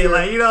end of the hey, year-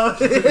 like you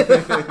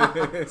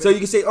know. So you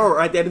can say, oh,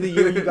 at the end of the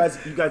year, you guys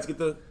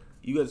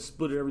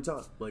split it every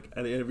time. Like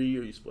at the end of every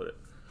year, you split it.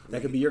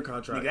 That could be your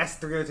contract. Nigga, that's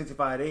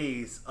 365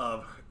 days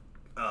of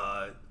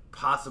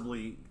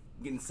possibly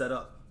getting set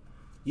up.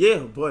 Yeah,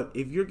 but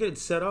if you're getting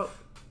set up,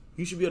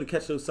 you should be able to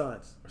catch those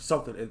signs or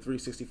something in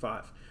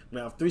 365.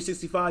 Now, if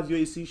 365 you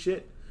ain't see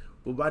shit,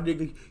 well, my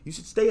nigga, you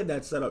should stay in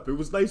that setup. It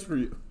was nice for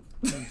you.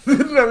 You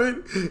know what I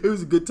mean? It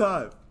was a good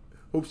time.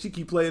 Hope she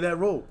keep playing that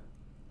role.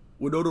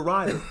 Winona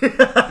Ryder.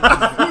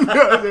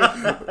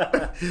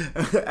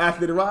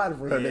 After the ride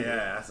for her nigga. Yeah,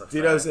 that's a fact.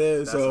 You know what I'm saying?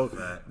 That's So a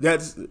fact.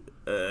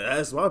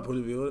 that's my point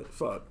of view on it.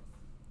 Fuck.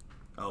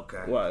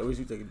 Okay. Why? What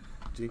you thinking,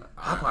 G?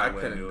 I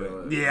probably couldn't do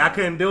it. Yeah, I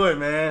couldn't do it,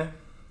 man.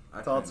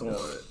 I Talk couldn't to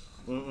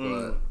do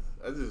him. it.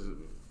 But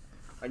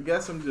I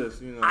guess I'm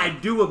just, you know. I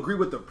do agree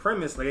with the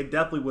premise. Like, it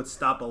definitely would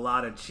stop a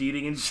lot of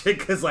cheating and shit.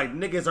 Because, like,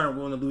 niggas aren't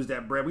willing to lose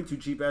that bread. We too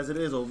cheap as it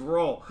is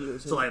overall.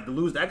 So, like, to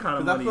lose that kind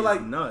of money I feel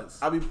like is nuts.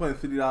 I'll be putting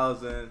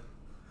 $50 in.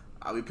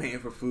 I'll be paying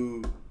for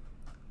food.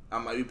 I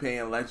might be paying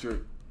electric.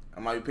 I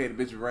might be paying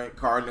the bitch rent,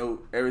 car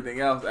note, everything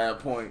else at a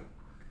point.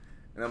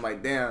 And I'm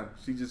like, damn,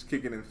 she just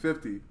kicking in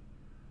 50.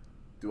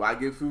 Do I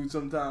get food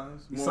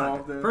sometimes more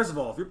often? First of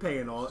all, if you're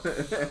paying all,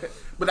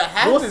 but that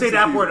happens. we'll say to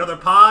that people. for another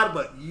pod.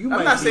 But you, I'm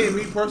might not be, saying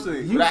me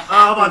personally. You, but that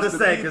I'm about to happens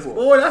say because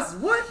people. boy, that's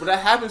what. But that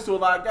happens to a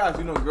lot of guys.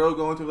 You know, girls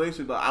go into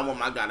relationships like, I want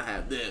my guy to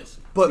have this.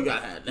 But you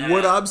gotta have that.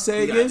 what I'm You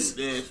saying gotta is,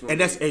 do this for and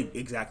me. that's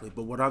exactly.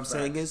 But what I'm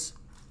saying is,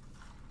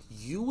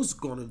 you was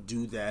gonna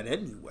do that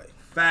anyway.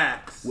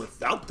 Facts.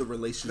 Without the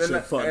relationship Then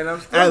I- fund. and I'm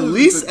still At losing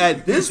least to-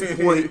 at this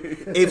point,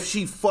 if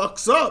she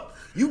fucks up,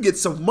 you get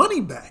some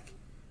money back.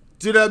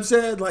 Do you know what I'm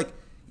saying? Like,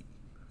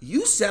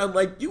 you sound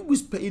like you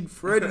was paying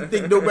for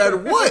anything no matter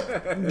what.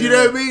 You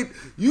know what I mean?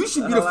 You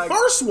should be the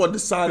first one to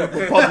sign up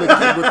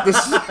Republican with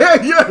this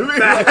shit. You know what I mean?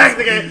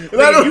 Facts,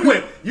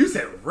 nigga. You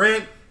said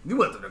rent. You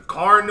went to the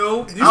car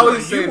note. I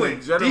was saying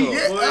in general.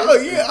 Yeah, boy,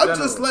 oh yeah, in I'm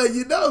just general. letting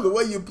you know the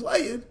way you're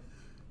playing.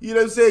 You know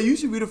what I'm saying? You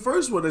should be the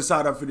first one to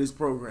sign up for this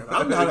program.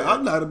 I'm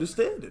not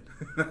understanding.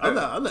 I'm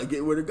not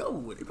getting where to go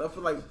with it. I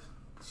feel like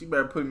she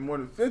better put me more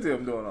than 50 if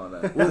I'm doing all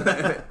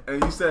that.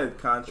 And you said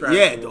contract.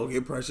 Yeah, don't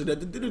get pressured at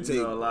the dinner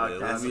table. know, a lot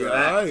of Yeah, cats let's be are-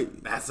 all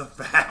right. That's a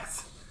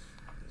fact.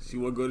 She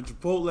want to go to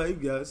Chipotle, you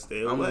gotta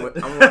stay I'm away.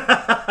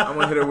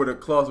 gonna hit her with a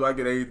clause where I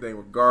get anything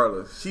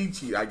regardless. She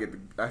cheat, I get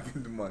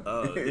the money.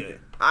 Oh, yeah.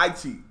 I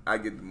cheat, I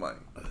get the money.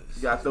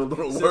 You got those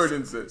little word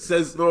in it.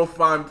 says- little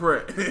fine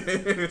print.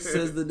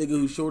 Says the nigga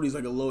who's shorty's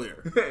like a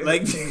lawyer.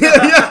 Like,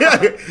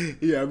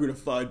 yeah, I'm gonna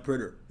find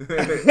printer.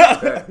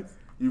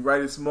 You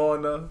write it small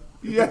enough.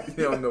 Yeah.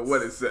 You don't know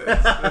what it says.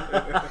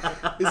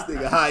 This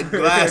nigga hide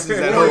glasses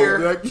at Lawyer.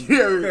 home. Like,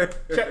 yeah,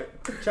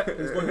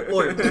 Check.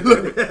 Lawyer.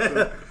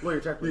 Lawyer,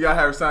 check. You gotta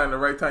have her sign the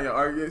right time you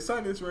argue.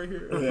 Sign this right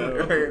here.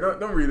 Yeah.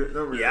 Don't read it.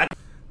 Don't read Yeah. it.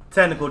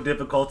 Technical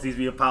difficulties.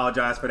 We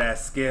apologize for that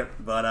skip.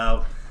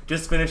 But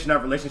just finishing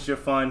up relationship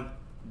fun.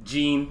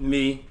 Gene,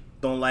 me,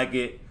 don't like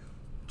it.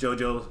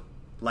 JoJo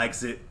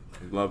likes it.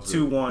 Loves it.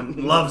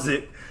 2-1 loves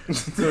it.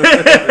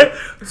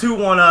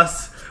 2-1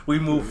 us. We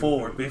move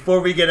forward.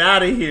 Before we get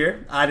out of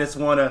here, I just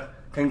want to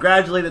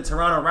congratulate the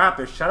Toronto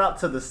Raptors. Shout out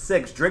to the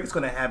Six. Drake's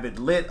going to have it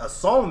lit. A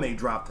song may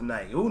drop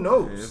tonight. Who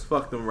knows? Man,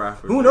 fuck them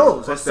rappers. Who man.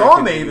 knows? Fuck A that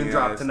song may Canadian even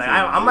drop ass tonight. team,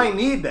 I dude. might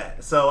need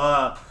that. So,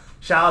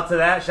 shout out to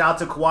that. Shout out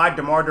to Kawhi.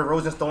 DeMar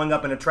DeRozan's throwing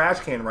up in a trash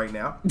can right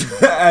now.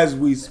 as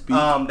we speak.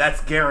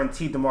 That's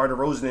guaranteed. DeMar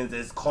DeRozan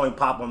is calling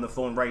Pop on the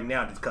phone right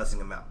now, just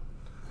cussing him out.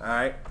 All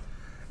right?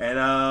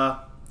 And,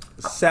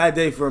 Sad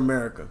day for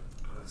America.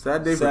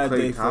 Sad day for Sad Klay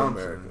day for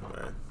Thompson.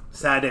 America, man.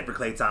 sad day for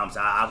Klay Thompson.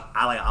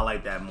 I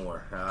like that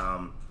more.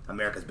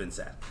 America's been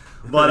sad.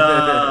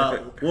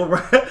 But we'll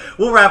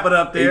wrap it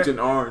up there. Agent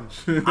Orange.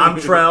 I'm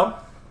Trell.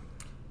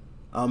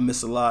 I'll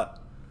miss a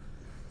lot.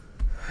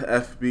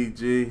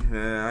 FBG.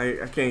 Man,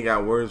 I can't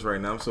got words right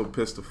now. I'm so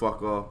pissed the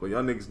fuck off. But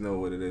y'all niggas know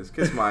what it is.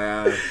 Kiss my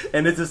ass.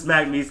 And this is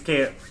Smack Meets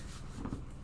Camp.